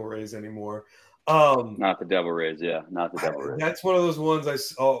the Devil Rays anymore. Not the Devil Rays, yeah. Not the Devil Rays. That's one of those ones I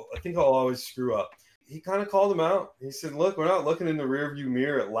think I'll always screw up. He kind of called them out. He said, look, we're not looking in the rearview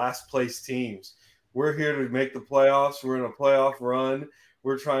mirror at last place teams. We're here to make the playoffs. We're in a playoff run.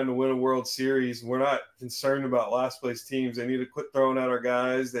 We're trying to win a World Series. We're not concerned about last place teams. They need to quit throwing at our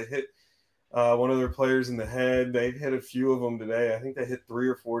guys. They hit one of their players in the head. They hit a few of them today. I think they hit 3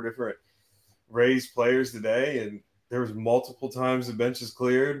 or 4 different Rays players today, and there was multiple times the benches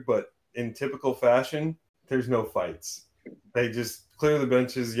cleared, but in typical fashion, there's no fights. They just clear the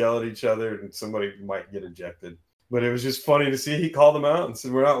benches, yell at each other, and somebody might get ejected. But it was just funny to see he called them out and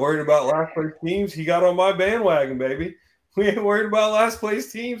said, we're not worried about last place teams. He got on my bandwagon, baby. We ain't worried about last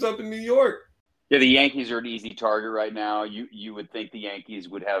place teams up in New York. Yeah, the Yankees are an easy target right now. You would think the Yankees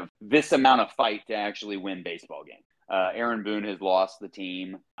would have this amount of fight to actually win baseball games. Aaron Boone has lost the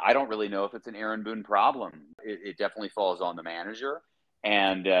team. I don't really know if it's an Aaron Boone problem. It definitely falls on the manager.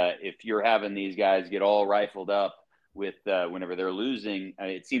 And if you're having these guys get all rifled up with whenever they're losing,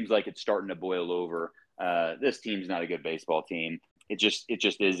 it seems like it's starting to boil over. This team's not a good baseball team. It just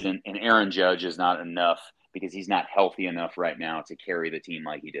isn't. And Aaron Judge is not enough because he's not healthy enough right now to carry the team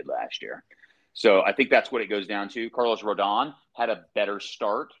like he did last year. So I think that's what it goes down to. Carlos Rodon had a better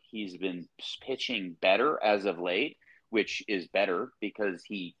start. He's been pitching better as of late, which is better because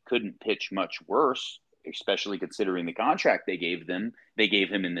he couldn't pitch much worse, especially considering the contract they gave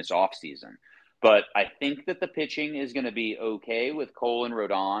him in this offseason. But I think that the pitching is going to be okay with Cole and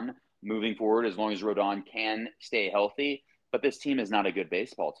Rodon moving forward as long as Rodon can stay healthy. But this team is not a good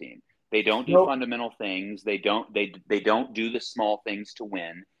baseball team. They don't do fundamental things. They don't do the small things to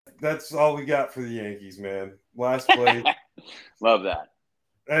win. That's all we got for the Yankees, man. Last place. Love that.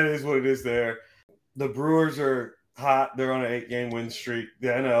 That is what it is there. The Brewers are hot. They're on an 8-game win streak. The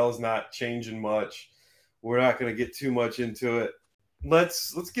NL is not changing much. We're not going to get too much into it.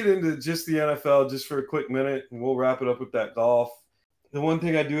 Let's get into just the NFL just for a quick minute, and we'll wrap it up with that golf. The one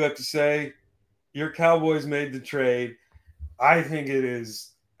thing I do have to say, your Cowboys made the trade. I think it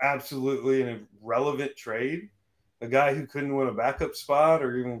is absolutely an irrelevant trade. A guy who couldn't win a backup spot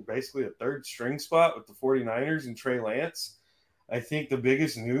or even basically a third string spot with the 49ers and Trey Lance. I think the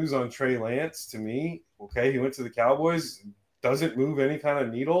biggest news on Trey Lance to me, he went to the Cowboys, doesn't move any kind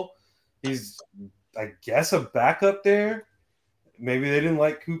of needle. He's, I guess, a backup there. Maybe they didn't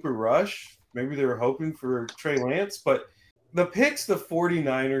like Cooper Rush. Maybe they were hoping for Trey Lance. But the picks the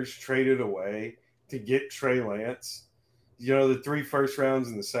 49ers traded away to get Trey Lance, the 3 first rounds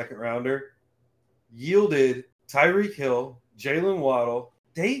and the second rounder, yielded Tyreek Hill, Jalen Waddle.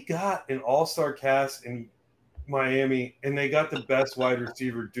 They got an all-star cast in Miami, and they got the best wide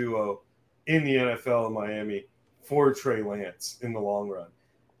receiver duo in the NFL in Miami for Trey Lance in the long run.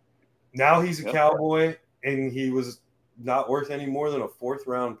 Now he's a Cowboy, and he was not worth any more than a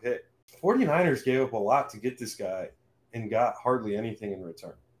 4th-round pick. 49ers gave up a lot to get this guy and got hardly anything in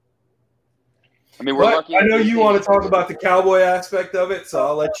return. I mean, we're lucky. I know you want to talk about the Cowboy aspect of it, so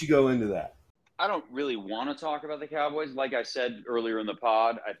I'll let you go into that. I don't really want to talk about the Cowboys. Like I said earlier in the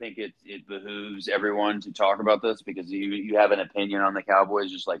pod, I think it behooves everyone to talk about this because you have an opinion on the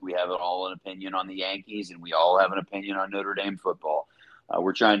Cowboys, just like we have all an opinion on the Yankees, and we all have an opinion on Notre Dame football.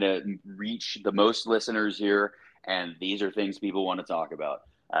 We're trying to reach the most listeners here, and these are things people want to talk about.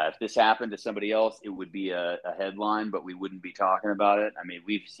 If this happened to somebody else, it would be a headline, but we wouldn't be talking about it. I mean,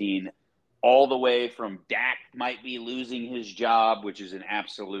 we've seen all the way from Dak might be losing his job, which is an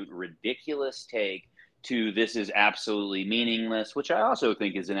absolute ridiculous take, to this is absolutely meaningless, which I also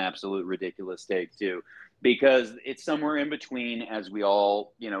think is an absolute ridiculous take too, because it's somewhere in between, as we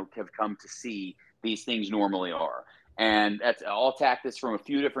all, have come to see these things normally are. And I'll attack this from a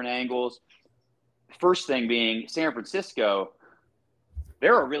few different angles. First thing being San Francisco,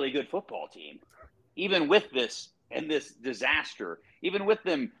 they're a really good football team. Even with this and this disaster, even with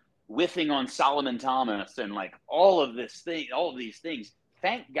them whiffing on Solomon Thomas and like all of these things,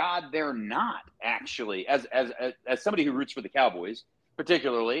 thank God they're not actually, as somebody who roots for the Cowboys,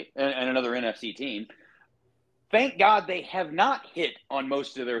 particularly, and another NFC team, thank God they have not hit on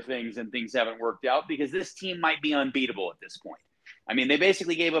most of their things and things haven't worked out, because this team might be unbeatable at this point. I mean, they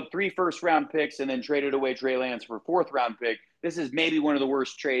basically gave up 3 first-round picks and then traded away Trey Lance for a 4th-round pick. This is maybe one of the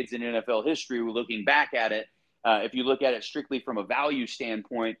worst trades in NFL history, looking back at it, if you look at it strictly from a value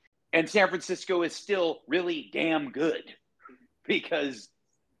standpoint. And San Francisco is still really damn good because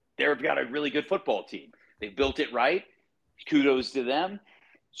they've got a really good football team. They built it right. Kudos to them.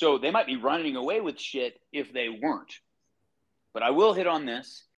 So they might be running away with shit if they weren't. But I will hit on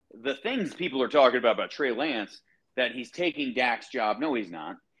this. The things people are talking about Trey Lance, that he's taking Dak's job. No, he's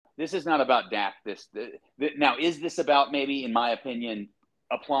not. This is not about Dak. Now, is this about maybe, in my opinion,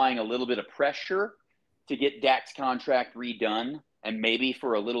 applying a little bit of pressure to get Dak's contract redone and maybe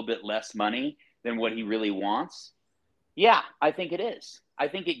for a little bit less money than what he really wants? Yeah, I think it is. I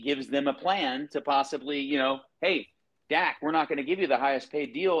think it gives them a plan to possibly, hey, Dak, we're not going to give you the highest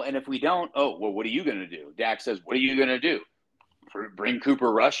paid deal. And if we don't, what are you going to do? Dak says, what are you going to do? Bring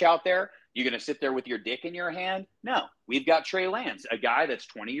Cooper Rush out there? You going to sit there with your dick in your hand? No, we've got Trey Lance, a guy that's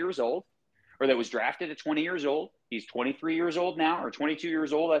 20 years old, or that was drafted at 20 years old. He's 23 years old now, or 22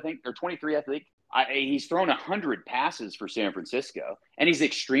 years old, I think, or 23, I think. He's thrown 100 passes for San Francisco, and he's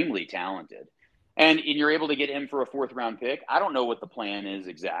extremely talented. And you're able to get him for a 4th-round pick. I don't know what the plan is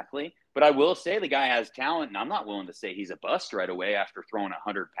exactly, but I will say the guy has talent, and I'm not willing to say he's a bust right away after throwing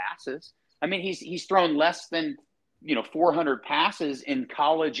 100 passes. I mean, he's thrown less than 400 passes in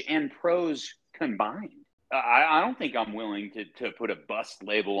college and pros combined. I don't think I'm willing to put a bust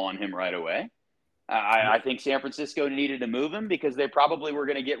label on him right away. I think San Francisco needed to move him because they probably were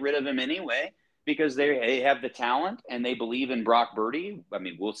going to get rid of him anyway, because they have the talent and they believe in Brock Purdy. I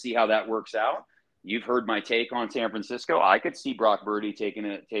mean, we'll see how that works out. You've heard my take on San Francisco. I could see Brock Purdy taking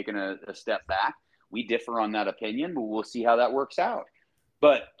a step back. We differ on that opinion, but we'll see how that works out.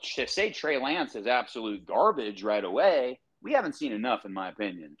 But to say Trey Lance is absolute garbage right away, we haven't seen enough, in my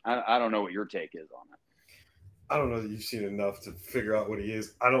opinion. I don't know what your take is on it. I don't know that you've seen enough to figure out what he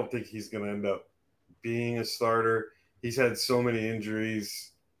is. I don't think he's going to end up being a starter. He's had so many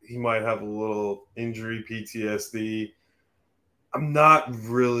injuries. He might have a little injury PTSD.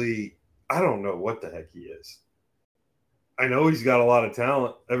 I don't know what the heck he is. I know he's got a lot of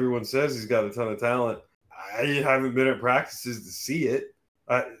talent. Everyone says he's got a ton of talent. I haven't been at practices to see it.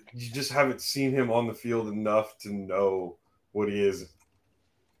 You just haven't seen him on the field enough to know what he is.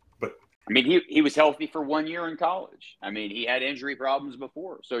 But I mean, he was healthy for 1 year in college. I mean, he had injury problems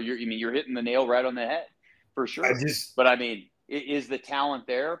before. So you're hitting the nail right on the head for sure. But I mean, is the talent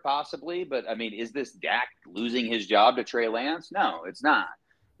there possibly? But I mean, is this Dak losing his job to Trey Lance? No, it's not.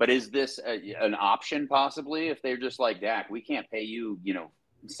 But is this an option possibly if they're just like, Dak, we can't pay you,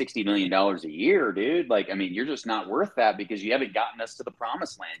 $60 million a year, dude? Like, I mean, you're just not worth that because you haven't gotten us to the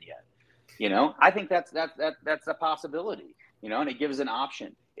promised land yet. I think that's a possibility, and it gives an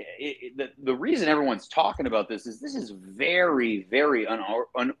option. The reason everyone's talking about this is very, very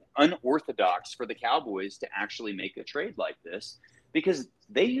unorthodox for the Cowboys to actually make a trade like this, because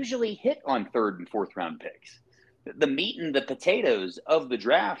they usually hit on 3rd and 4th round picks. The meat and the potatoes of the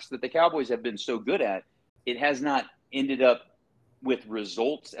drafts that the Cowboys have been so good at, it has not ended up with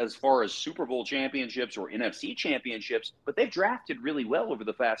results as far as Super Bowl championships or NFC championships, but they've drafted really well over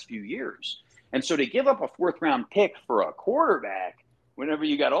the past few years. And so to give up a 4th-round pick for a quarterback, whenever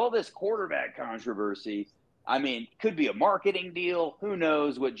you got all this quarterback controversy, I mean, could be a marketing deal. Who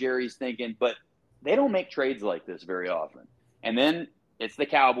knows what Jerry's thinking, but they don't make trades like this very often. And then it's the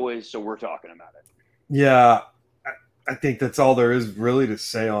Cowboys, so we're talking about it. Yeah, I think that's all there is really to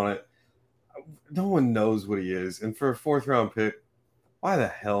say on it. No one knows what he is. And for a 4th-round pick, why the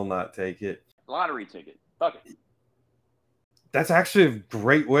hell not take it? Lottery ticket. Fuck it. That's actually a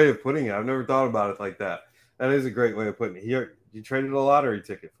great way of putting it. I've never thought about it like that. That is a great way of putting it. You traded a lottery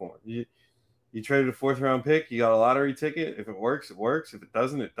ticket for him. You traded a 4th-round pick. You got a lottery ticket. If it works, it works. If it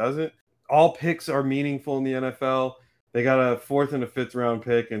doesn't, it doesn't. All picks are meaningful in the NFL. They got a 4th and a 5th-round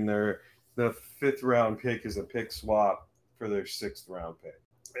pick, and the 5th-round pick is a pick swap for their 6th-round pick.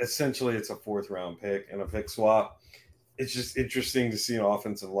 Essentially, it's a 4th-round pick and a pick swap. It's just interesting to see an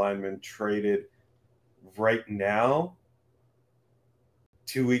offensive lineman traded right now,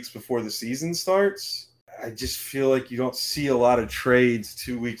 2 weeks before the season starts. I just feel like you don't see a lot of trades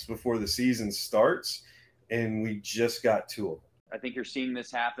 2 weeks before the season starts, and we just got 2 of them. I think you're seeing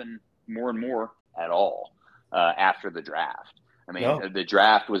this happen more and more at all after the draft. I mean, The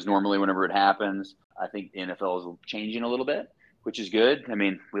draft was normally whenever it happens. I think the NFL is changing a little bit, which is good. I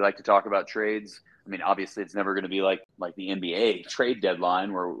mean, we like to talk about trades. I mean, obviously, it's never going to be like the NBA trade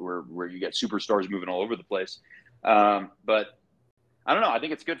deadline where you get superstars moving all over the place. But I don't know. I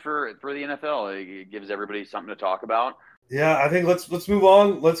think it's good for the NFL. It gives everybody something to talk about. Yeah, I think let's move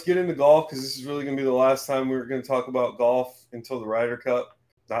on. Let's get into golf because this is really going to be the last time we're going to talk about golf until the Ryder Cup.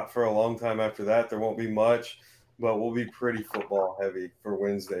 Not for a long time after that. There won't be much, but we'll be pretty football heavy for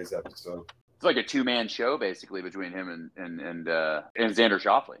Wednesday's episode. It's like a two-man show basically between him and Xander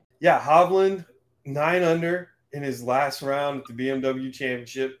Schauffele. Yeah, Hovland 9 under in his last round at the BMW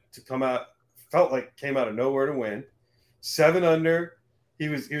Championship to come out, felt like came out of nowhere to win. 7 under. He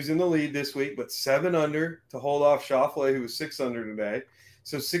was in the lead this week, but 7 under to hold off Schauffele, who was 6 under today.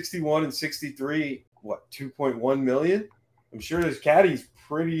 So 61 and 63, what, 2.1 million? I'm sure his caddy's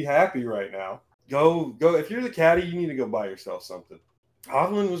pretty happy right now. Go. If you're the caddy, you need to go buy yourself something.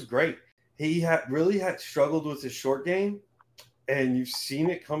 Hovland was great. He really had struggled with his short game, and you've seen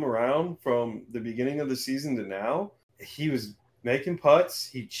it come around from the beginning of the season to now. He was making putts.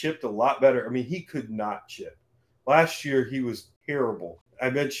 He chipped a lot better. I mean, he could not chip. Last year, he was terrible. I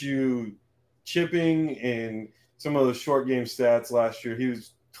bet you chipping and some of those short game stats last year, he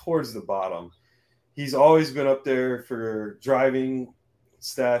was towards the bottom. He's always been up there for driving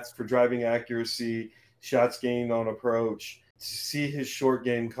stats, for driving accuracy, shots gained on approach. To see his short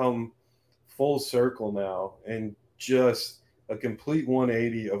game come full circle now and just a complete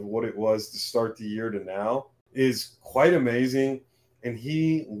 180 of what it was to start the year to now is quite amazing. And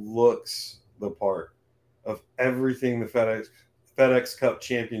he looks the part of everything the FedEx Cup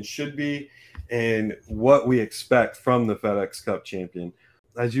champion should be and what we expect from the FedEx Cup champion.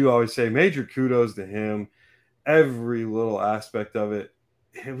 As you always say, major kudos to him. Every little aspect of it.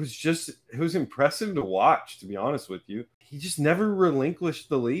 It was impressive to watch, to be honest with you. He just never relinquished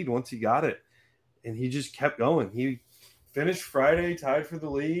the lead once he got it. And he just kept going. He finished Friday tied for the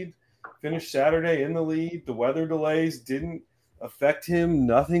lead, finished Saturday in the lead. The weather delays didn't affect him.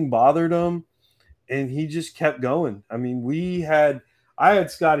 Nothing bothered him. And he just kept going. I mean, I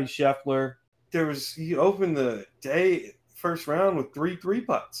had Scotty Scheffler. He opened the day first round with 3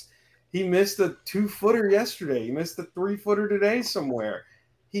 putts. He missed a 2-footer yesterday. He missed a 3-footer today somewhere.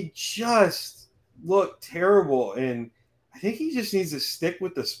 He just looked terrible. And I think he just needs to stick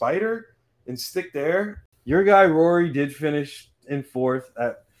with the spider and stick there. Your guy Rory did finish in 4th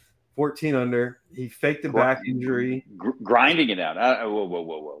at 14 under. He faked a back injury. Grinding it out.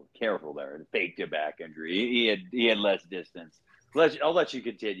 Whoa. Careful there. Faked a back injury. He had less distance. I'll let you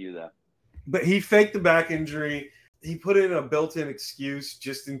continue, though. But he faked the back injury. He put in a built-in excuse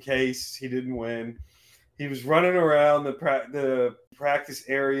just in case he didn't win. He was running around the practice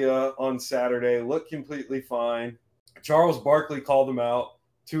area on Saturday, looked completely fine. Charles Barkley called him out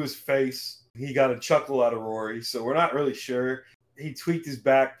to his face. He got a chuckle out of Rory, so we're not really sure. He tweaked his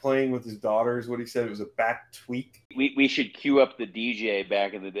back playing with his daughter is what he said. It was a back tweak. We should cue up the DJ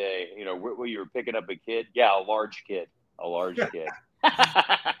back in the day. You know, where you were picking up a kid. Yeah, a large kid. It's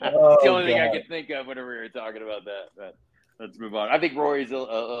the only thing I could think of whenever we were talking about that. But let's move on. I think Rory's a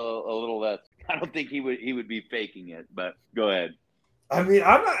little less. I don't think he would be faking it, but go ahead. I mean,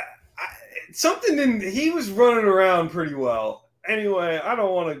 he was running around pretty well. Anyway, I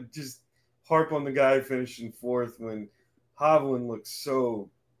don't want to just harp on the guy finishing 4th when Hovland looks so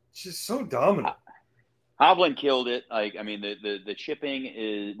dominant. Hovland killed it. Like, I mean, the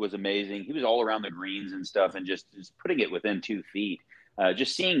chipping was amazing. He was all around the greens and stuff, and just putting it within 2 feet.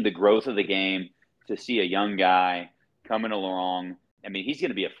 Just seeing the growth of the game, to see a young guy coming along. I mean, he's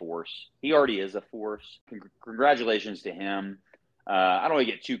going to be a force. He already is a force. Congratulations to him. I don't want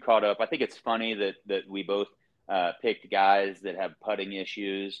to get too caught up. I think it's funny that we both picked guys that have putting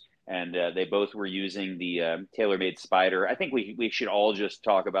issues, and they both were using the TaylorMade Spider. I think we should all just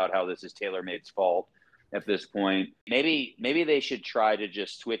talk about how this is TaylorMade's fault at this point. Maybe they should try to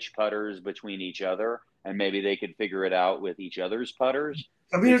just switch putters between each other, and maybe they could figure it out with each other's putters.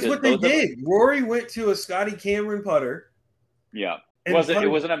 I mean, it's what they did. Rory went to a Scotty Cameron putter. Yeah. It was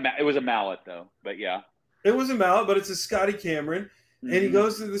a mallet though, but yeah. It was a mallet, but it's a Scotty Cameron. Mm-hmm. And he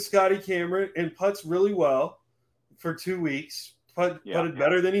goes to the Scotty Cameron and putts really well for 2 weeks. Putted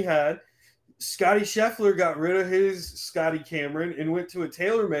better than he had. Scotty Scheffler got rid of his Scotty Cameron and went to the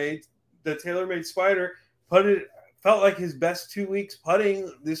TaylorMade Spider. Felt like his best 2 weeks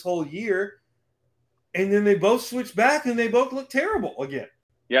putting this whole year. And then they both switched back and they both look terrible again.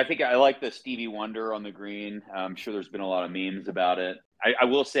 Yeah, I think I like the Stevie Wonder on the green. I'm sure there's been a lot of memes about it. I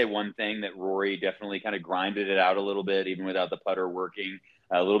will say one thing, that Rory definitely kind of grinded it out a little bit, even without the putter working,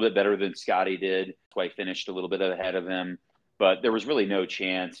 a little bit better than Scotty did. That's why he finished a little bit ahead of him. But there was really no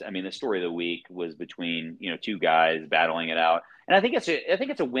chance. I mean, the story of the week was between, 2 guys battling it out. And I think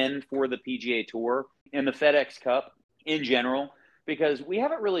it's a win for the PGA Tour and the FedEx Cup in general. because we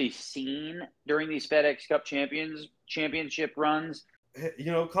haven't really seen during these FedEx Cup championship runs.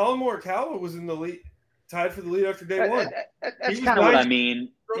 Colin Morikawa was in the lead, tied for the lead after day one. That's kind of what I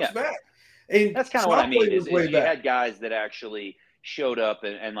mean. Yeah. Back. And that's kind of what I mean is you back. had guys that actually showed up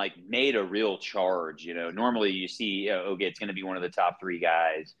and like made a real charge. Normally you see, okay, it's going to be one of the top 3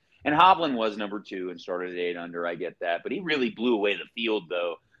 guys. And Hovland was number 2 and started at 8 under. I get that. But he really blew away the field,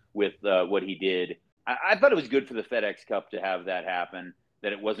 though, with what he did. I thought it was good for the FedEx Cup to have that happen,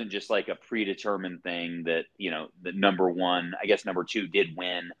 that it wasn't just like a predetermined thing that, the number 1, I guess number 2 did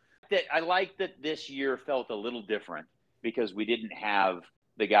win. I like that this year felt a little different because we didn't have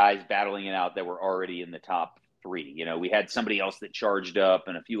the guys battling it out that were already in the top 3. We had somebody else that charged up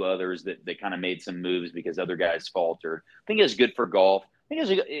and a few others that kind of made some moves because other guys faltered. I think it's good for golf. I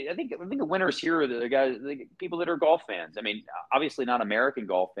think the winners here are the people that are golf fans. I mean, obviously not American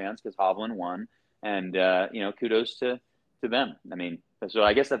golf fans because Hovland won, and kudos to them. I mean, so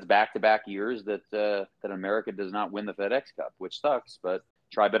I guess that's back-to-back years that America does not win the FedEx Cup, which sucks. But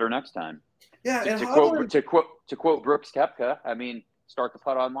try better next time. Yeah, to quote Brooks Koepka, I mean, start the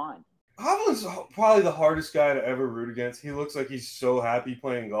putt online. Hovland's probably the hardest guy to ever root against. He looks like he's so happy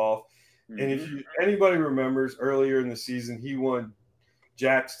playing golf. Mm-hmm. And if anybody remembers earlier in the season, he won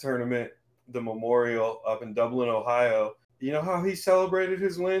Jack's tournament, the Memorial up in Dublin, Ohio. You know how he celebrated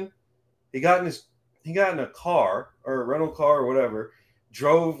his win? He got in a car or a rental car or whatever,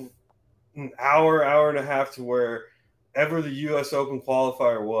 drove an hour and a half to wherever the U.S. Open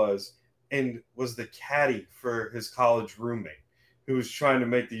qualifier was, and was the caddy for his college roommate who was trying to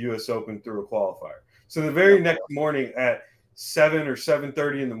make the U.S. Open through a qualifier. So the very next morning at 7 or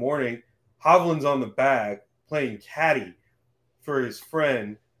 7:30 in the morning, Hovland's on the bag playing caddy for his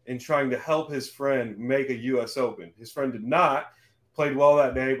friend and trying to help his friend make a U.S. Open. His friend did not, played well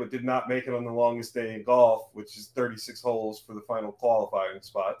that day, but did not make it on the longest day in golf, which is 36 holes for the final qualifying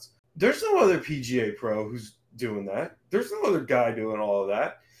spots. There's no other PGA pro who's doing that. There's no other guy doing all of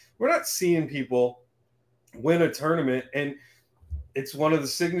that. We're not seeing people win a tournament, and it's one of the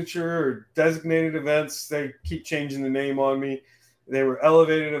signature or designated events. They keep changing the name on me. They were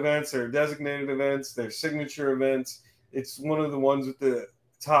elevated events, they're designated events, they're signature events. It's one of the ones with the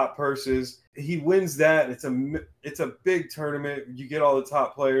top purses. He wins that. It's a big tournament. You get all the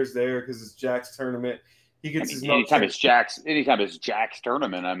top players there because it's Jack's tournament. He gets anytime it's Jack's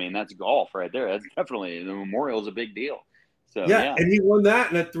tournament. I mean, that's golf right there. That's definitely the Memorial is a big deal. So yeah, and he won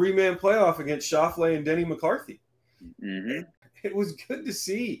that in a 3-man playoff against Schauffele and Denny McCarthy. Mm-hmm. It was good to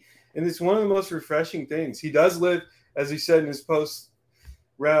see, and it's one of the most refreshing things. He does live, as he said in his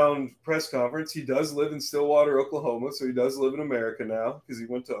post-round press conference, he does live in Stillwater, Oklahoma, so he does live in America now because he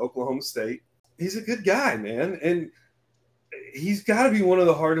went to Oklahoma State. He's a good guy, man, and he's got to be one of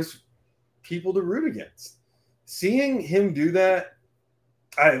the hardest people to root against. Seeing him do that,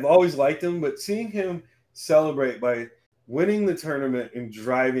 I've always liked him, but seeing him celebrate by winning the tournament and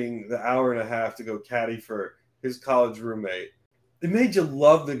driving the hour and a half to go caddy for his college roommate, it made you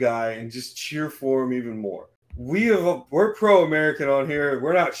love the guy and just cheer for him even more. We're pro-American on here.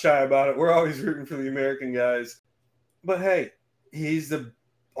 We're not shy about it. We're always rooting for the American guys. But hey, he's the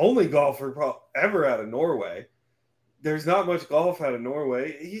only golfer ever out of Norway. There's not much golf out of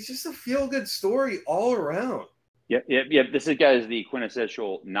Norway. He's just a feel-good story all around. Yeah. This guy is the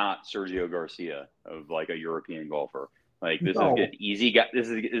quintessential not Sergio Garcia of like a European golfer. Like this is an easy guy. This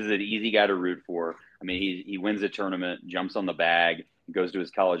is an easy guy to root for. I mean, he wins the tournament, jumps on the bag, goes to his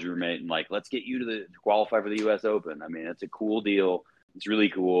college roommate, and like, let's get you to qualify for the U.S. Open. I mean, it's a cool deal. It's really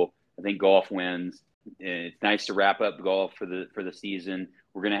cool. I think golf wins. It's nice to wrap up golf for the season.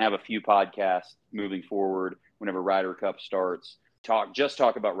 We're going to have a few podcasts moving forward whenever Ryder Cup starts. Talk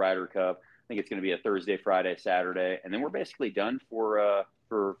about Ryder Cup. I think it's going to be a Thursday, Friday, Saturday, and then we're basically done for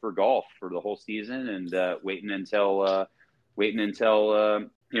golf for the whole season, and waiting until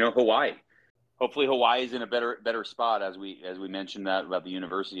Hawaii. Hopefully Hawaii is in a better spot as we mentioned that about the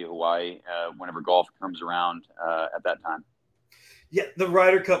University of Hawaii whenever golf comes around at that time. Yeah, the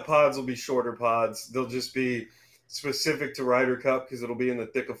Ryder Cup pods will be shorter pods. They'll just be specific to Ryder Cup because it'll be in the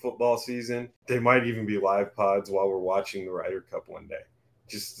thick of football season. They might even be live pods while we're watching the Ryder Cup one day.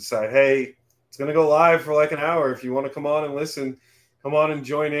 Just decide, hey, it's going to go live for like an hour. If you want to come on and listen, come on and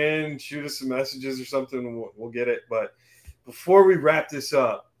join in, shoot us some messages or something. We'll get it. But before we wrap this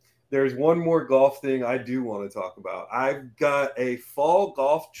up, there's one more golf thing I do want to talk about. I've got a fall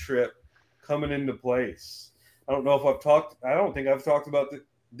golf trip coming into place. I don't think I've talked about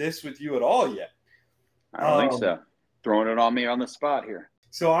this with you at all yet. I don't think so. Throwing it on me on the spot here.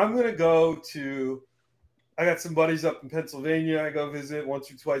 So I'm going to go I got some buddies up in Pennsylvania I go visit once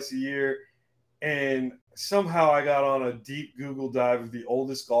or twice a year. And somehow I got on a deep Google dive of the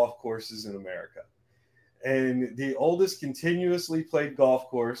oldest golf courses in America. And the oldest continuously played golf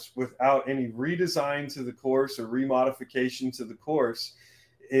course without any redesign to the course or remodification to the course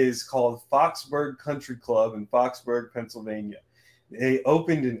is called Foxburg Country Club in Foxburg, Pennsylvania. They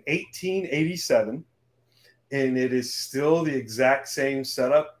opened in 1887, and it is still the exact same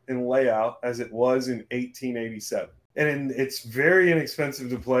setup and layout as it was in 1887. And it's very inexpensive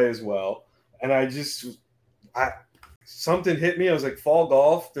to play as well. And something hit me. I was like, fall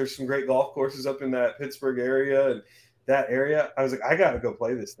golf. There's some great golf courses up in that Pittsburgh area and that area. I was like, I got to go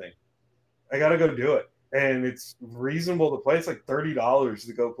play this thing. I got to go do it. And it's reasonable to play. It's like $30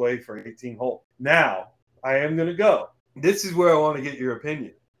 to go play for 18 holes. Now, I am going to go. This is where I want to get your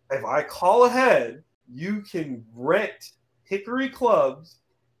opinion. If I call ahead, you can rent Hickory Clubs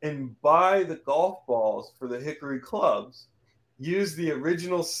and buy the golf balls for the Hickory Clubs. Use the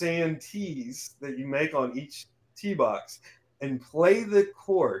original sand tees that you make on each tee box and play the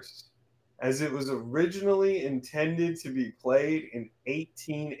course as it was originally intended to be played in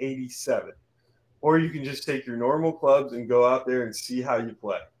 1887. Or you can just take your normal clubs and go out there and see how you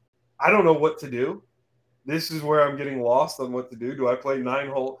play. I don't know what to do. This is where I'm getting lost on what to do. Do I play 9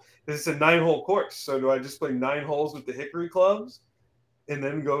 hole? This is a 9-hole course. So do I just play 9 holes with the Hickory Clubs and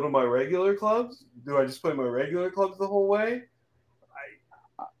then go to my regular clubs? Do I just play my regular clubs the whole way?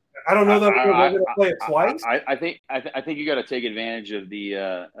 I don't know that I'm going to play it twice. I think you got to take advantage of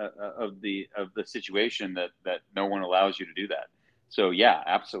the situation that no one allows you to do that. So yeah,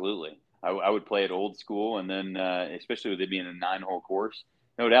 absolutely. I would play it old school, and then especially with it being a 9-hole course,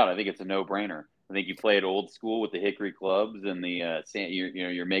 no doubt. I think it's a no-brainer. I think you play it old school with the Hickory Clubs and the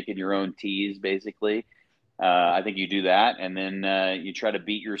you're making your own tees basically. I think you do that, and then you try to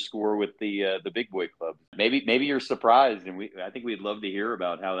beat your score with the big boy club. Maybe you're surprised, and I think we'd love to hear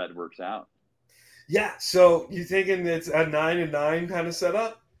about how that works out. Yeah. So you thinking it's a 9 and 9 kind of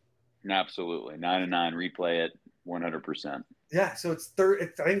setup? Absolutely, 9 and 9. Replay it 100%. Yeah. So I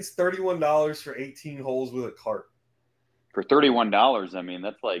think it's $31 for 18 holes with a cart. For $31, I mean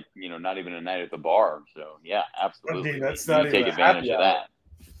that's like not even a night at the bar. So yeah, absolutely. I mean, that's not even take advantage of that.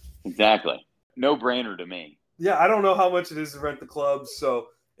 Exactly. No brainer to me. Yeah, I don't know how much it is to rent the clubs. So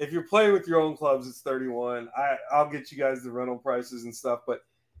if you're playing with your own clubs, it's $31. I'll get you guys the rental prices and stuff, but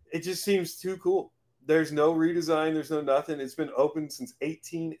it just seems too cool. There's no redesign. There's no nothing. It's been open since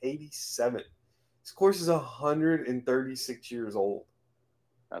 1887. This course is 136 years old.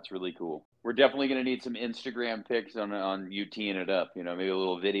 That's really cool. We're definitely going to need some Instagram pics on you teeing it up. Maybe a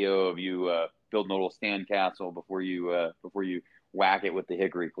little video of you building a little stand castle before you whack it with the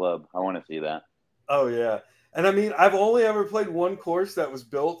Hickory Club. I want to see that. Oh yeah. And I mean, I've only ever played one course that was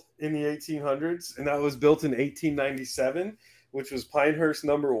built in the 1800s, and that was built in 1897, which was Pinehurst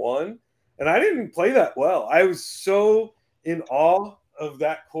number 1. And I didn't play that well. I was so in awe of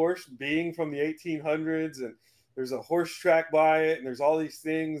that course being from the 1800s, and there's a horse track by it, and there's all these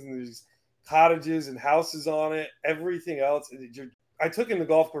things, and there's cottages and houses on it, everything else. I took in the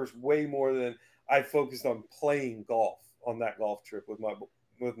golf course way more than I focused on playing golf on that golf trip with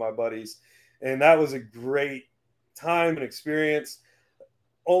my buddies. And that was a great time and experience.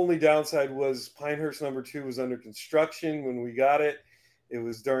 Only downside was Pinehurst number 2 was under construction when we got it. It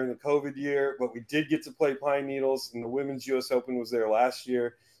was during the COVID year, but we did get to play Pine Needles, and the Women's U.S. Open was there last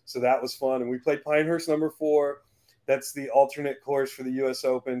year. So that was fun. And we played Pinehurst number 4. That's the alternate course for the U.S.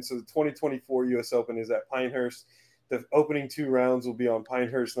 Open. So the 2024 U.S. Open is at Pinehurst. The opening 2 rounds will be on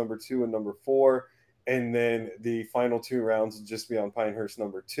Pinehurst number 2 and number 4. And then the final 2 rounds will just be on Pinehurst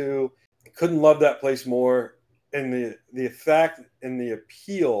number 2. Couldn't love that place more. And the fact and the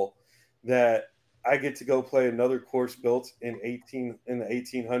appeal that I get to go play another course built in the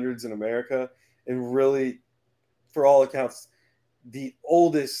 1800s in America, and really, for all accounts, the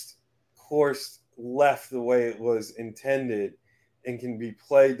oldest course left the way it was intended and can be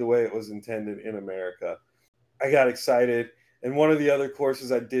played the way it was intended in America. I got excited. And one of the other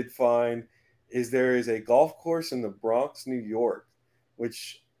courses I did find is there is a golf course in the Bronx, New York,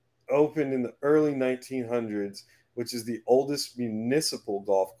 which opened in the early 1900s, which is the oldest municipal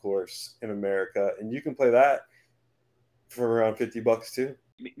golf course in America. And you can play that for around $50 too.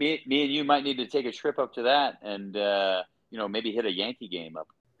 Me and you might need to take a trip up to that and, maybe hit a Yankee game up.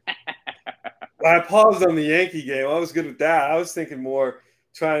 I paused on the Yankee game. I was good with that. I was thinking more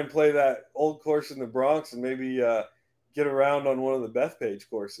try and play that old course in the Bronx and maybe get around on one of the Bethpage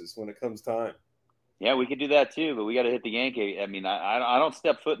courses when it comes time. Yeah, we could do that too, but we got to hit the Yankee. I mean, I don't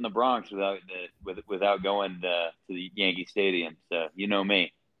step foot in the Bronx without going to the Yankee Stadium. So you know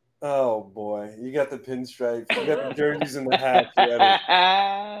me. Oh boy, you got the pinstripes, you got the jerseys and the hats ready.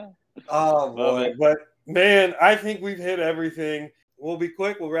 Oh boy, but Man, I think we've hit everything. We'll be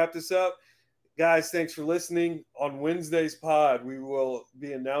quick. We'll wrap this up. Guys, thanks for listening. On Wednesday's pod, we will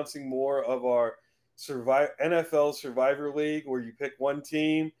be announcing more of our NFL Survivor League, where you pick one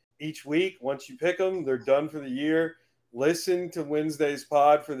team each week. Once you pick them, they're done for the year. Listen to Wednesday's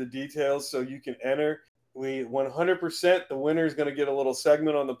pod for the details so you can enter. We 100% the winner is going to get a little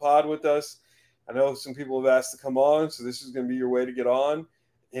segment on the pod with us. I know some people have asked to come on, so this is going to be your way to get on,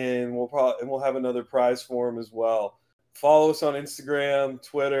 and we'll have another prize for them as well. Follow us on Instagram,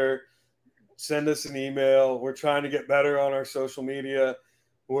 Twitter. Send us an email. We're trying to get better on our social media.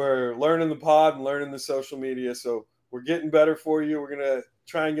 We're learning the pod and learning the social media, so we're getting better for you. We're going to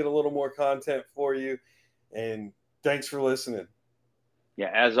try and get a little more content for you, and thanks for listening.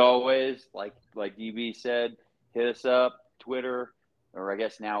 Yeah, as always, like DB said, hit us up, Twitter, or I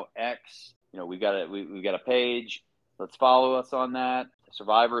guess now X. We got a page. Let's follow us on that. The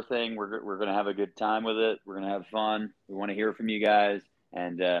Survivor thing, we're gonna have a good time with it. We're gonna have fun. We want to hear from you guys,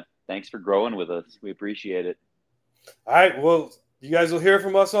 and thanks for growing with us. We appreciate it. All right, well, you guys will hear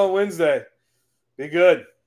from us on Wednesday. Be good.